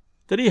out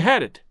that he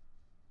had it.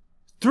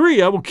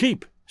 'Three I will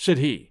keep,' said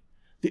he.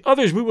 'The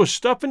others we will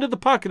stuff into the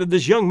pocket of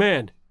this young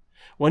man.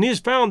 When he is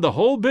found, the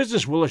whole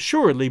business will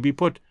assuredly be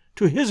put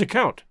to his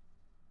account.'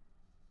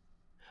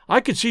 I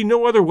could see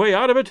no other way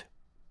out of it,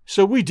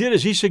 so we did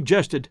as he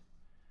suggested.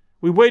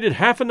 We waited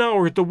half an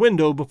hour at the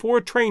window before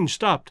a train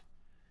stopped.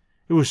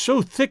 It was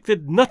so thick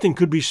that nothing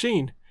could be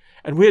seen,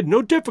 and we had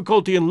no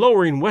difficulty in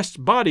lowering West's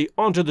body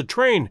onto the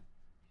train.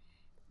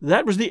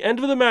 That was the end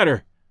of the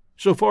matter,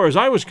 so far as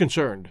I was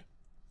concerned."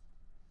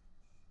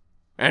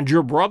 "And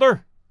your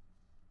brother?"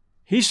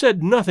 "He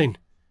said nothing,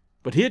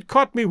 but he had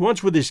caught me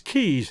once with his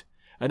keys,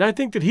 and I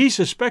think that he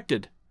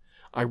suspected.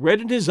 I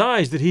read in his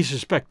eyes that he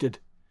suspected.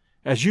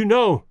 As you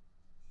know,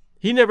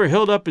 he never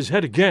held up his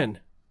head again."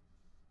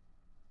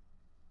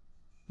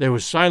 There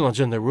was silence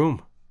in the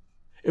room.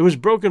 It was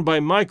broken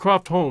by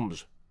Mycroft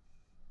Holmes.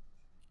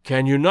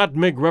 "Can you not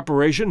make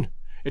reparation?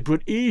 It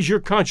would ease your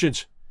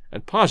conscience,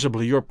 and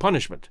possibly your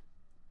punishment."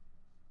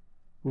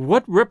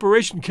 "What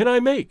reparation can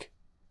I make?"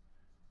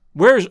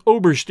 "Where's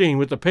Oberstein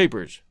with the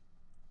papers?"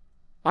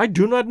 "I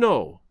do not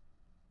know."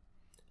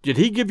 "Did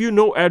he give you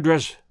no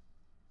address?"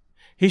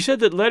 "He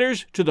said that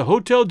letters to the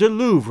Hotel du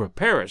Louvre,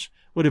 Paris,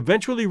 would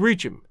eventually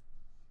reach him."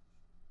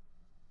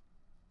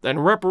 "Then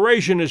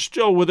reparation is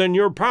still within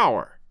your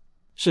power,"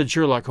 said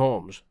Sherlock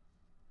Holmes.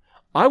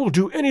 "I will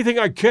do anything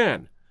I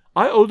can.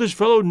 I owe this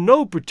fellow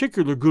no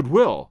particular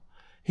goodwill.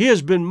 He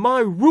has been my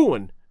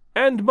ruin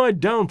and my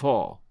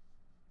downfall."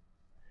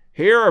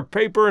 "Here are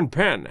paper and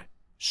pen.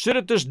 Sit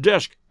at this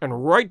desk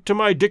and write to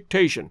my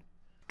dictation.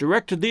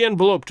 Direct the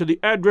envelope to the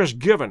address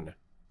given."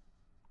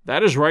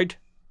 "That is right.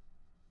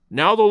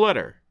 Now the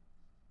letter."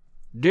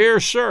 "Dear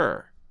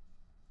Sir,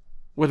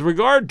 with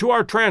regard to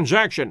our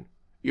transaction,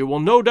 you will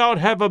no doubt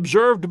have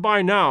observed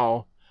by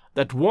now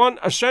that one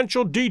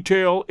essential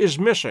detail is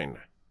missing.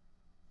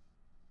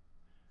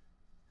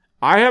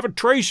 I have a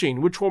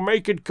tracing which will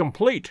make it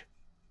complete.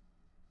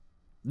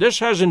 This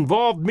has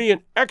involved me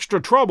in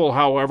extra trouble,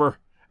 however,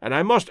 and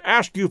I must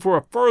ask you for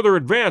a further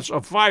advance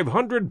of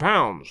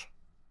 £500.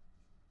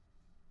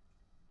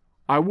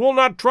 I will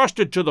not trust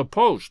it to the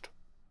post,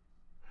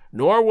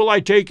 nor will I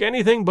take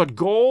anything but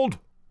gold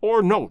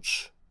or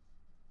notes.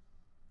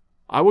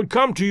 I would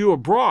come to you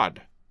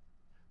abroad,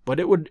 but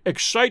it would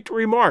excite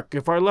remark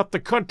if I left the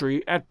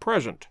country at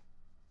present.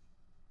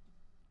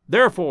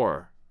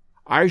 Therefore,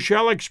 I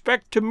shall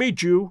expect to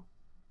meet you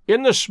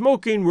in the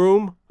smoking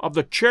room of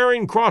the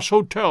Charing Cross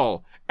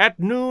Hotel at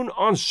noon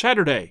on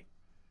Saturday.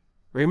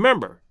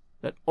 Remember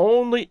that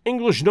only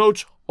English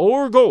notes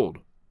or gold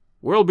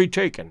will be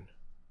taken."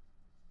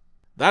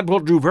 "That will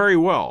do very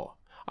well.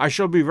 I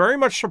shall be very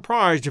much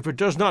surprised if it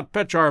does not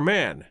fetch our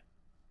man."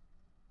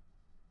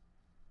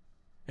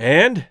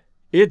 And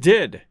it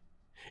did.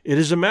 It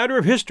is a matter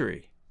of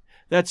history,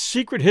 that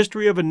secret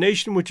history of a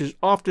nation which is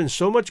often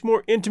so much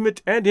more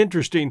intimate and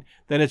interesting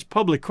than its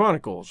public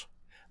chronicles,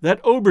 that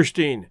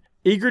Oberstein,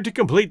 eager to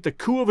complete the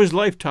coup of his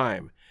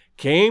lifetime,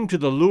 came to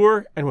the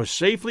lure and was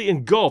safely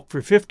engulfed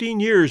for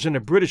 15 years in a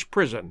British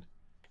prison.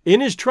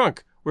 In his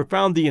trunk were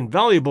found the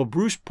invaluable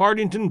Bruce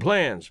Partington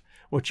plans,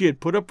 which he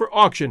had put up for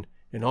auction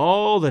in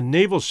all the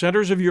naval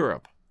centers of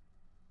Europe.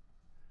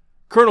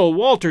 Colonel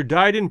Walter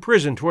died in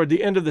prison toward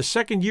the end of the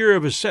 2nd year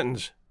of his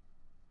sentence.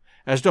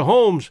 As to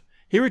Holmes,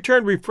 he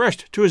returned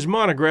refreshed to his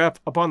monograph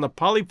upon the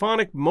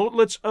polyphonic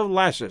motlets of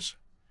Lassus,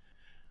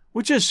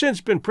 which has since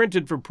been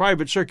printed for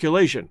private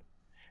circulation,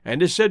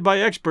 and is said by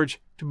experts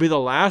to be the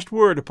last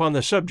word upon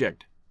the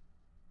subject.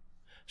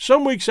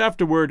 Some weeks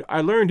afterward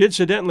I learned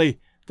incidentally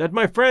that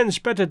my friend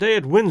spent a day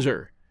at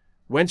Windsor,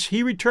 whence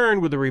he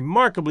returned with a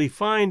remarkably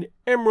fine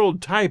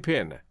emerald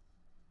tie-pin.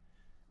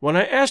 When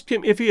I asked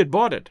him if he had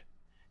bought it,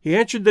 he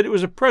answered that it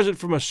was a present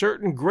from a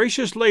certain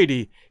gracious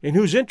lady in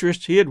whose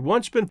interest he had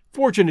once been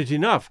fortunate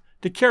enough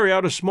to carry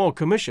out a small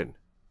commission.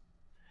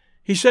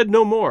 He said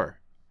no more,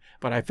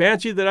 but I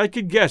fancied that I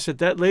could guess at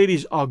that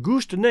lady's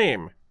august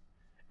name,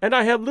 and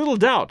I have little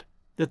doubt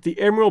that the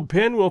emerald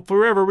pin will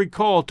forever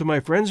recall to my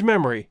friend's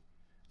memory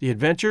the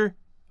adventure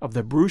of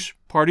the Bruce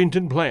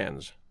Partington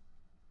plans.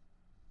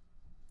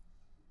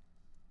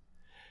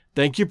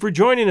 Thank you for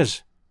joining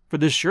us for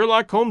this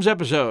Sherlock Holmes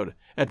episode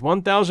at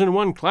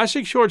 1001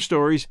 Classic Short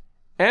Stories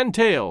and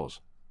Tales.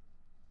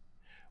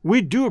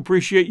 We do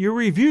appreciate your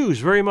reviews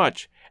very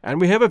much, and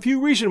we have a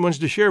few recent ones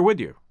to share with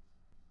you.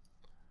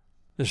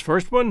 This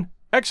first one,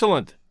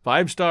 excellent,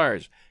 5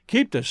 stars.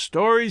 Keep the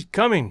stories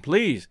coming,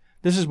 please.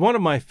 This is one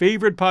of my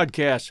favorite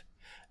podcasts.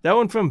 That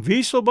one from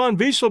Wieselbon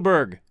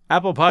Wieselberg,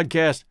 Apple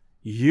Podcast,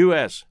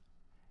 US.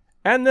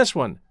 And this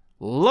one,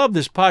 love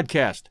this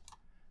podcast.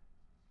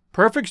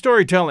 Perfect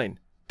storytelling,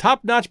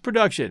 top-notch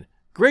production,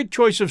 great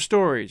choice of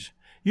stories.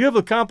 You have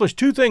accomplished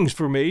 2 things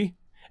for me,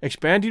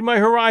 expanding my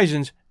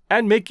horizons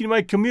and making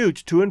my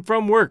commutes to and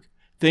from work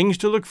things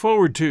to look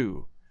forward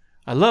to.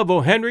 I love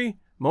O. Henry,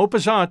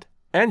 Maupassant,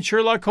 and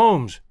Sherlock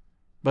Holmes,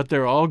 but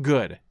they're all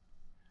good.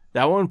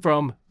 That one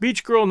from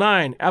Beach Girl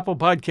 9, Apple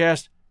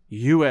Podcast,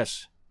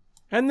 US.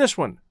 And this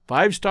one,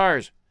 5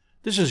 stars.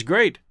 This is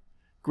great.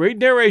 Great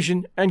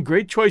narration and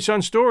great choice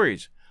on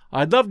stories.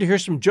 I'd love to hear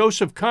some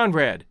Joseph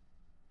Conrad.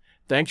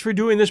 Thanks for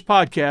doing this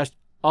podcast.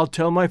 I'll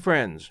tell my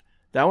friends.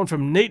 That one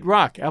from Nate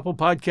Rock, Apple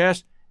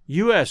Podcast,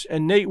 US.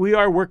 And Nate, we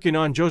are working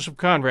on Joseph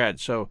Conrad,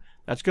 so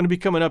that's going to be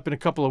coming up in a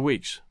couple of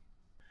weeks.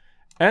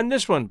 And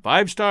this one,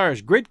 5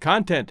 stars. Great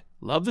content.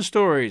 Love the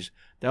stories.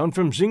 That one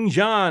from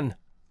Xingjian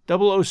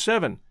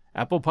 007,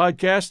 Apple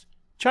Podcast,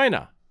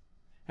 China.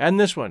 And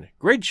this one,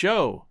 great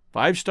show.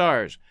 5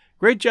 stars.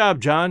 Great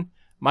job, John.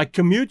 My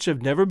commutes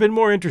have never been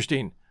more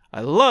interesting.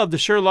 I love the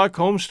Sherlock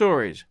Holmes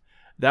stories.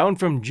 That one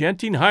from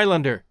Gentine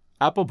Highlander,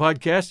 Apple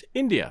Podcast,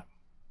 India.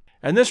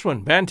 And this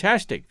one,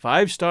 fantastic,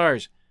 5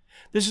 stars.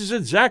 This is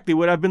exactly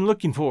what I've been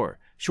looking for.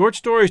 Short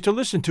stories to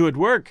listen to at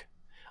work.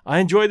 I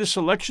enjoy the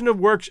selection of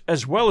works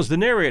as well as the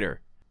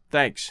narrator.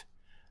 Thanks.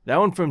 That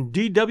one from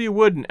D.W.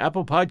 Wooden,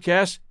 Apple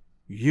Podcasts,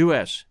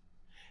 US.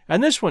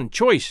 And this one,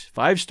 choice,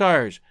 5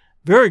 stars.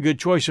 Very good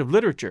choice of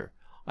literature.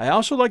 I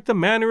also like the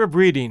manner of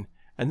reading.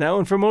 And that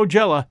one from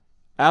Ojella,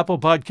 Apple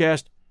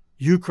Podcast,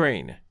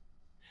 Ukraine.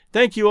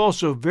 Thank you all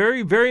so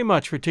very, very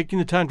much for taking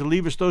the time to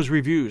leave us those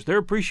reviews. They're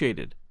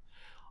appreciated.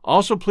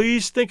 Also,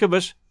 please think of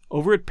us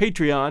over at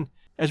Patreon,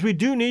 as we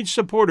do need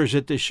supporters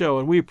at this show,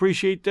 and we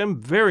appreciate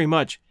them very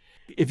much.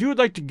 If you would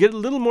like to get a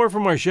little more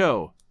from our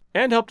show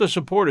and help to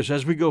support us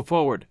as we go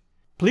forward,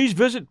 please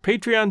visit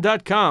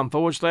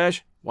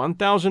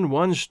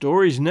patreon.com/1001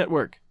 Stories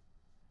Network.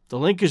 The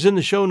link is in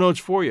the show notes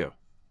for you.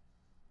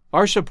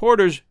 Our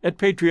supporters at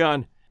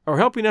Patreon are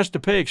helping us to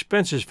pay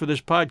expenses for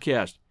this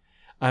podcast.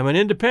 I'm an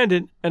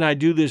independent, and I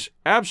do this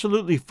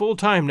absolutely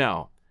full-time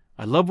now.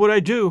 I love what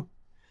I do.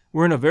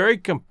 We're in a very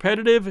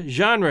competitive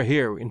genre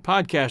here in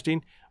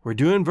podcasting. We're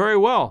doing very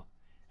well,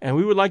 and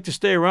we would like to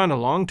stay around a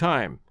long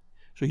time.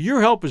 So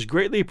your help is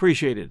greatly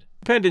appreciated.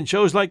 Independent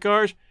shows like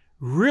ours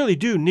really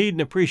do need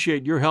and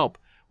appreciate your help,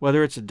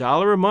 whether it's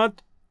 $1 a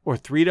month, or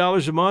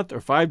 $3 a month,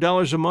 or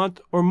 $5 a month,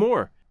 or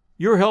more.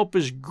 Your help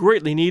is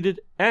greatly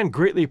needed and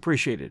greatly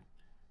appreciated.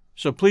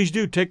 So please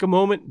do take a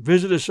moment,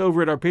 visit us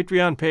over at our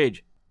Patreon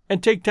page,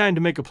 and take time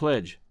to make a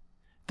pledge.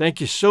 Thank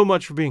you so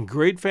much for being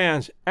great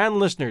fans and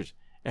listeners,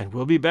 and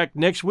we'll be back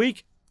next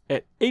week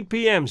at 8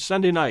 p.m.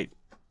 Sunday night.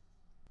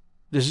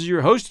 This is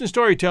your host and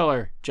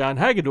storyteller, John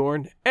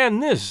Hagedorn,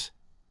 and this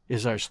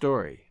is our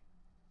story.